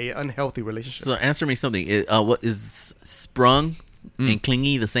a unhealthy relationship. So answer me something. What is sprung and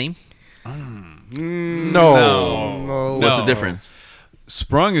clingy the same? No. What's the No. difference?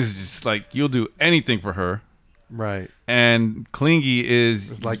 Sprung is just like you'll do anything for her, Right. and clingy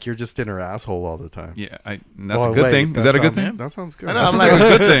is It's like you're just in her asshole all the time. and that's Well, a good wait, thing. Is that a good sounds- thing? That sounds good. I know, That I'm sounds like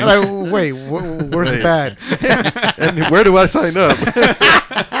a good thing. I'm like, wait, where's the bad? And where do I sign up?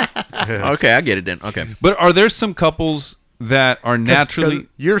 Okay, I get it then. Okay. But are there some couples that are 'Cause naturally?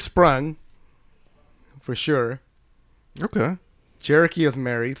 you're sprung, for sure. Okay. Cherokee is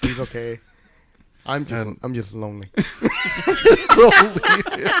married, so he's okay. I'm just lonely.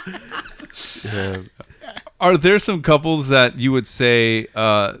 Yeah. Are there some couples that you would say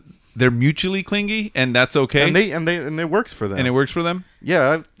they're mutually clingy and that's okay, And it works for them. and it works for them?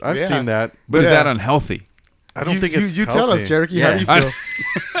 Yeah, I've Yeah. seen that. But is Yeah. that unhealthy? I don't think it's you tell us, healthy. Cherokee. Yeah. How do you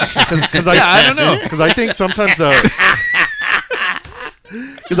feel? Because I don't know. Because I think sometimes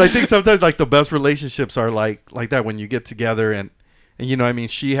like the best relationships are like that when you get together and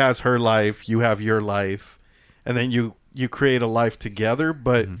she has her life, you have your life, and then you create a life together,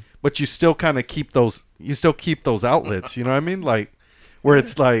 but you still kind of keep those outlets, you know what I mean? Like where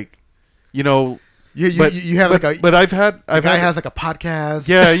it's like, You have like a but I've had guy has like a podcast.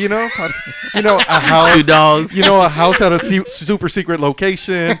 yeah, a house, 2 dogs. a house at a super secret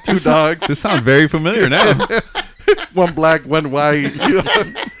location, 2 dogs. This sounds very familiar now. One black, one white.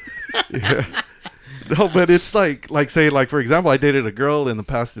 Yeah. No, but it's like say for example, I dated a girl in the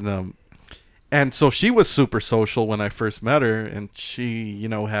past, and so she was super social when I first met her, and she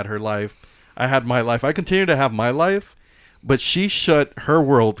had her life. I had my life. I continued to have my life, but she shut her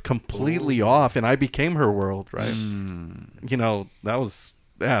world completely off, and I became her world. Right?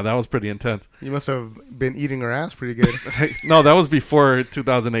 That was pretty intense. You must have been eating her ass pretty good. No, that was before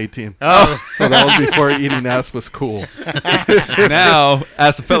 2018. Oh. So that was before eating ass was cool. Now,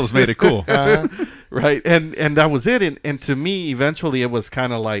 Ask the Fellas made it cool. Right. And that was it. And to me, eventually, it was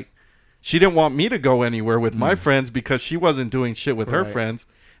kind of like she didn't want me to go anywhere with my friends because she wasn't doing shit with her Right. friends.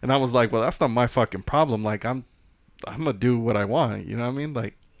 And I was like, well, that's not my fucking problem. Like, I'm going to do what I want. You know what I mean?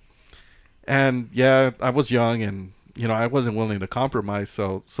 Like, and yeah, I was young and, I wasn't willing to compromise.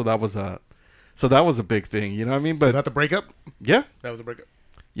 So that was a big thing. You know what I mean? Was But that the breakup? yeah. That was a breakup.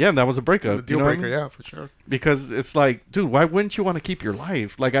 Yeah, that was a breakup. The deal you know what I breaker, mean? yeah, for sure. Because it's like, dude, why wouldn't you want to keep your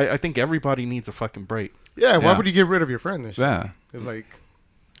life? Like, I think everybody needs a fucking break. Yeah, why Yeah. would you get rid of your friend and shit? Yeah. It's like,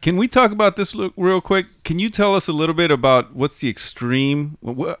 Can we talk about this real quick? Can you tell us a little bit about what's the extreme?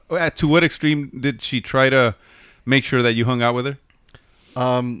 To what extreme did she try to make sure that you hung out with her?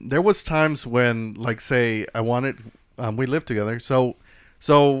 There was times when, like, say, I wanted, we lived together, so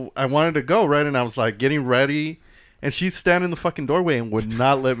I wanted to go, right? And I was like getting ready, and she'd stand in the fucking doorway and would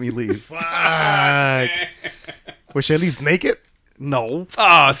not let me leave. fuck. Was she at least naked? No.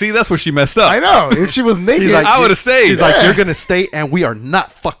 Ah, see, that's where she messed up. I know. If she was naked, She's like, I would've stayed. She's like, you're gonna stay, and we are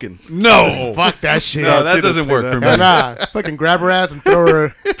not fucking. No, fuck that shit. no, that she didn't doesn't say work that. for me. Yeah, nah. Fucking grab her ass and throw her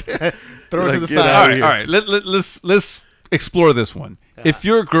to Like, the get side. out All of right, here. all right. Let's explore this one. If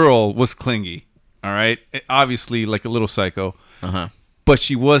your girl was clingy, all right, obviously like a little psycho, Uh-huh. but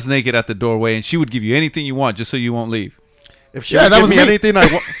she was naked at the doorway, and she would give you anything you want just so you won't leave. If she Yeah, would that give was me me. anything I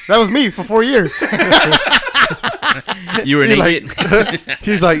want, That was me for 4 years. You were Be naked.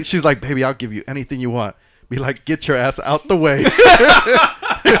 she's like, baby, I'll give you anything you want. Be like, get your ass out the way.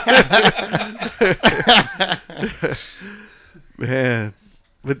 Man,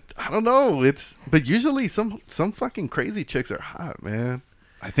 but I don't know. But usually some fucking crazy chicks are hot, man.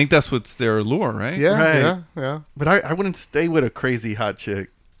 I think that's what's their allure, right? Yeah, Right. yeah. But I wouldn't stay with a crazy hot chick.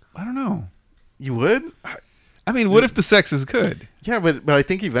 I don't know. You would? I mean, what if the sex is good? Yeah, but I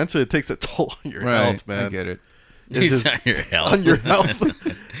think eventually it takes a toll on your health, man. I get it. It's just on your health. on your health.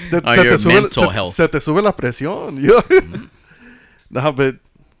 On your mental health. Se te sube la presión. Yeah. No, but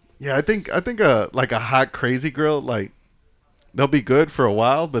yeah, I think like a hot crazy girl, like they'll be good for a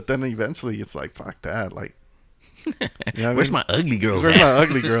while, but then eventually it's like fuck that. Like, you know what I Where's mean? my ugly girls Where's at? my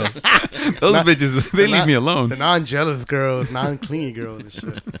ugly girls? Those bitches, they leave me The alone. non-jealous girls, non-clingy girls and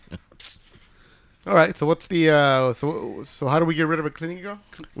shit. All right, so what's the so how do we get rid of a clingy girl?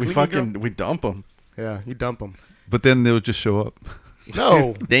 We Clingy fucking girl? we dump them. Yeah, you dump them. But then they'll just show up.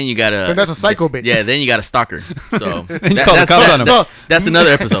 No, Then you gotta. Then that's a psycho bitch. Yeah, then you got to stalk her. So And you call the cops on them. so that's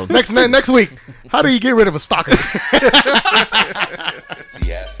another episode. next week, how do you get rid of a stalker? The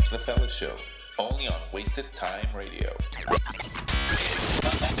Ask the Fellas Show, only on Wasted Time Radio.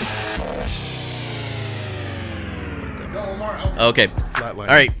 Okay. Flatline. All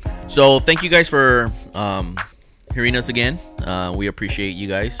right. So thank you guys for hearing us again. We appreciate you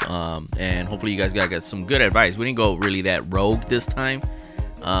guys. And hopefully you guys got some good advice. We didn't go really that rogue this time,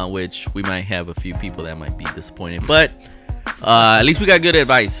 which we might have a few people that might be disappointed. But at least we got good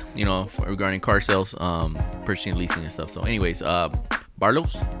advice, regarding car sales, purchasing, leasing, and stuff. So anyways,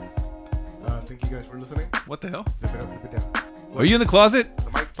 Barlos. Thank you guys for listening. What the hell? Zip it up, zip it down. Are you in the closet?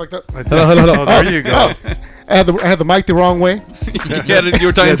 The mic fucked up. Oh, there you go. I had the mic the wrong way. You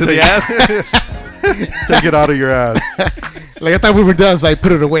were talking to the ass? Take it out of your ass. Like I thought we were done, so I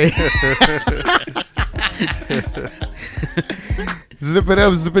put it away. Zip it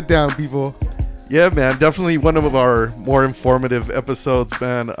up, zip it down, people. Yeah, man, definitely one of our more informative episodes,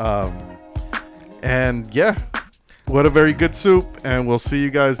 man. And yeah, what a very good soup. And we'll see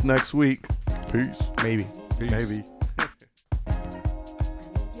you guys next week. Peace. Maybe. Maybe.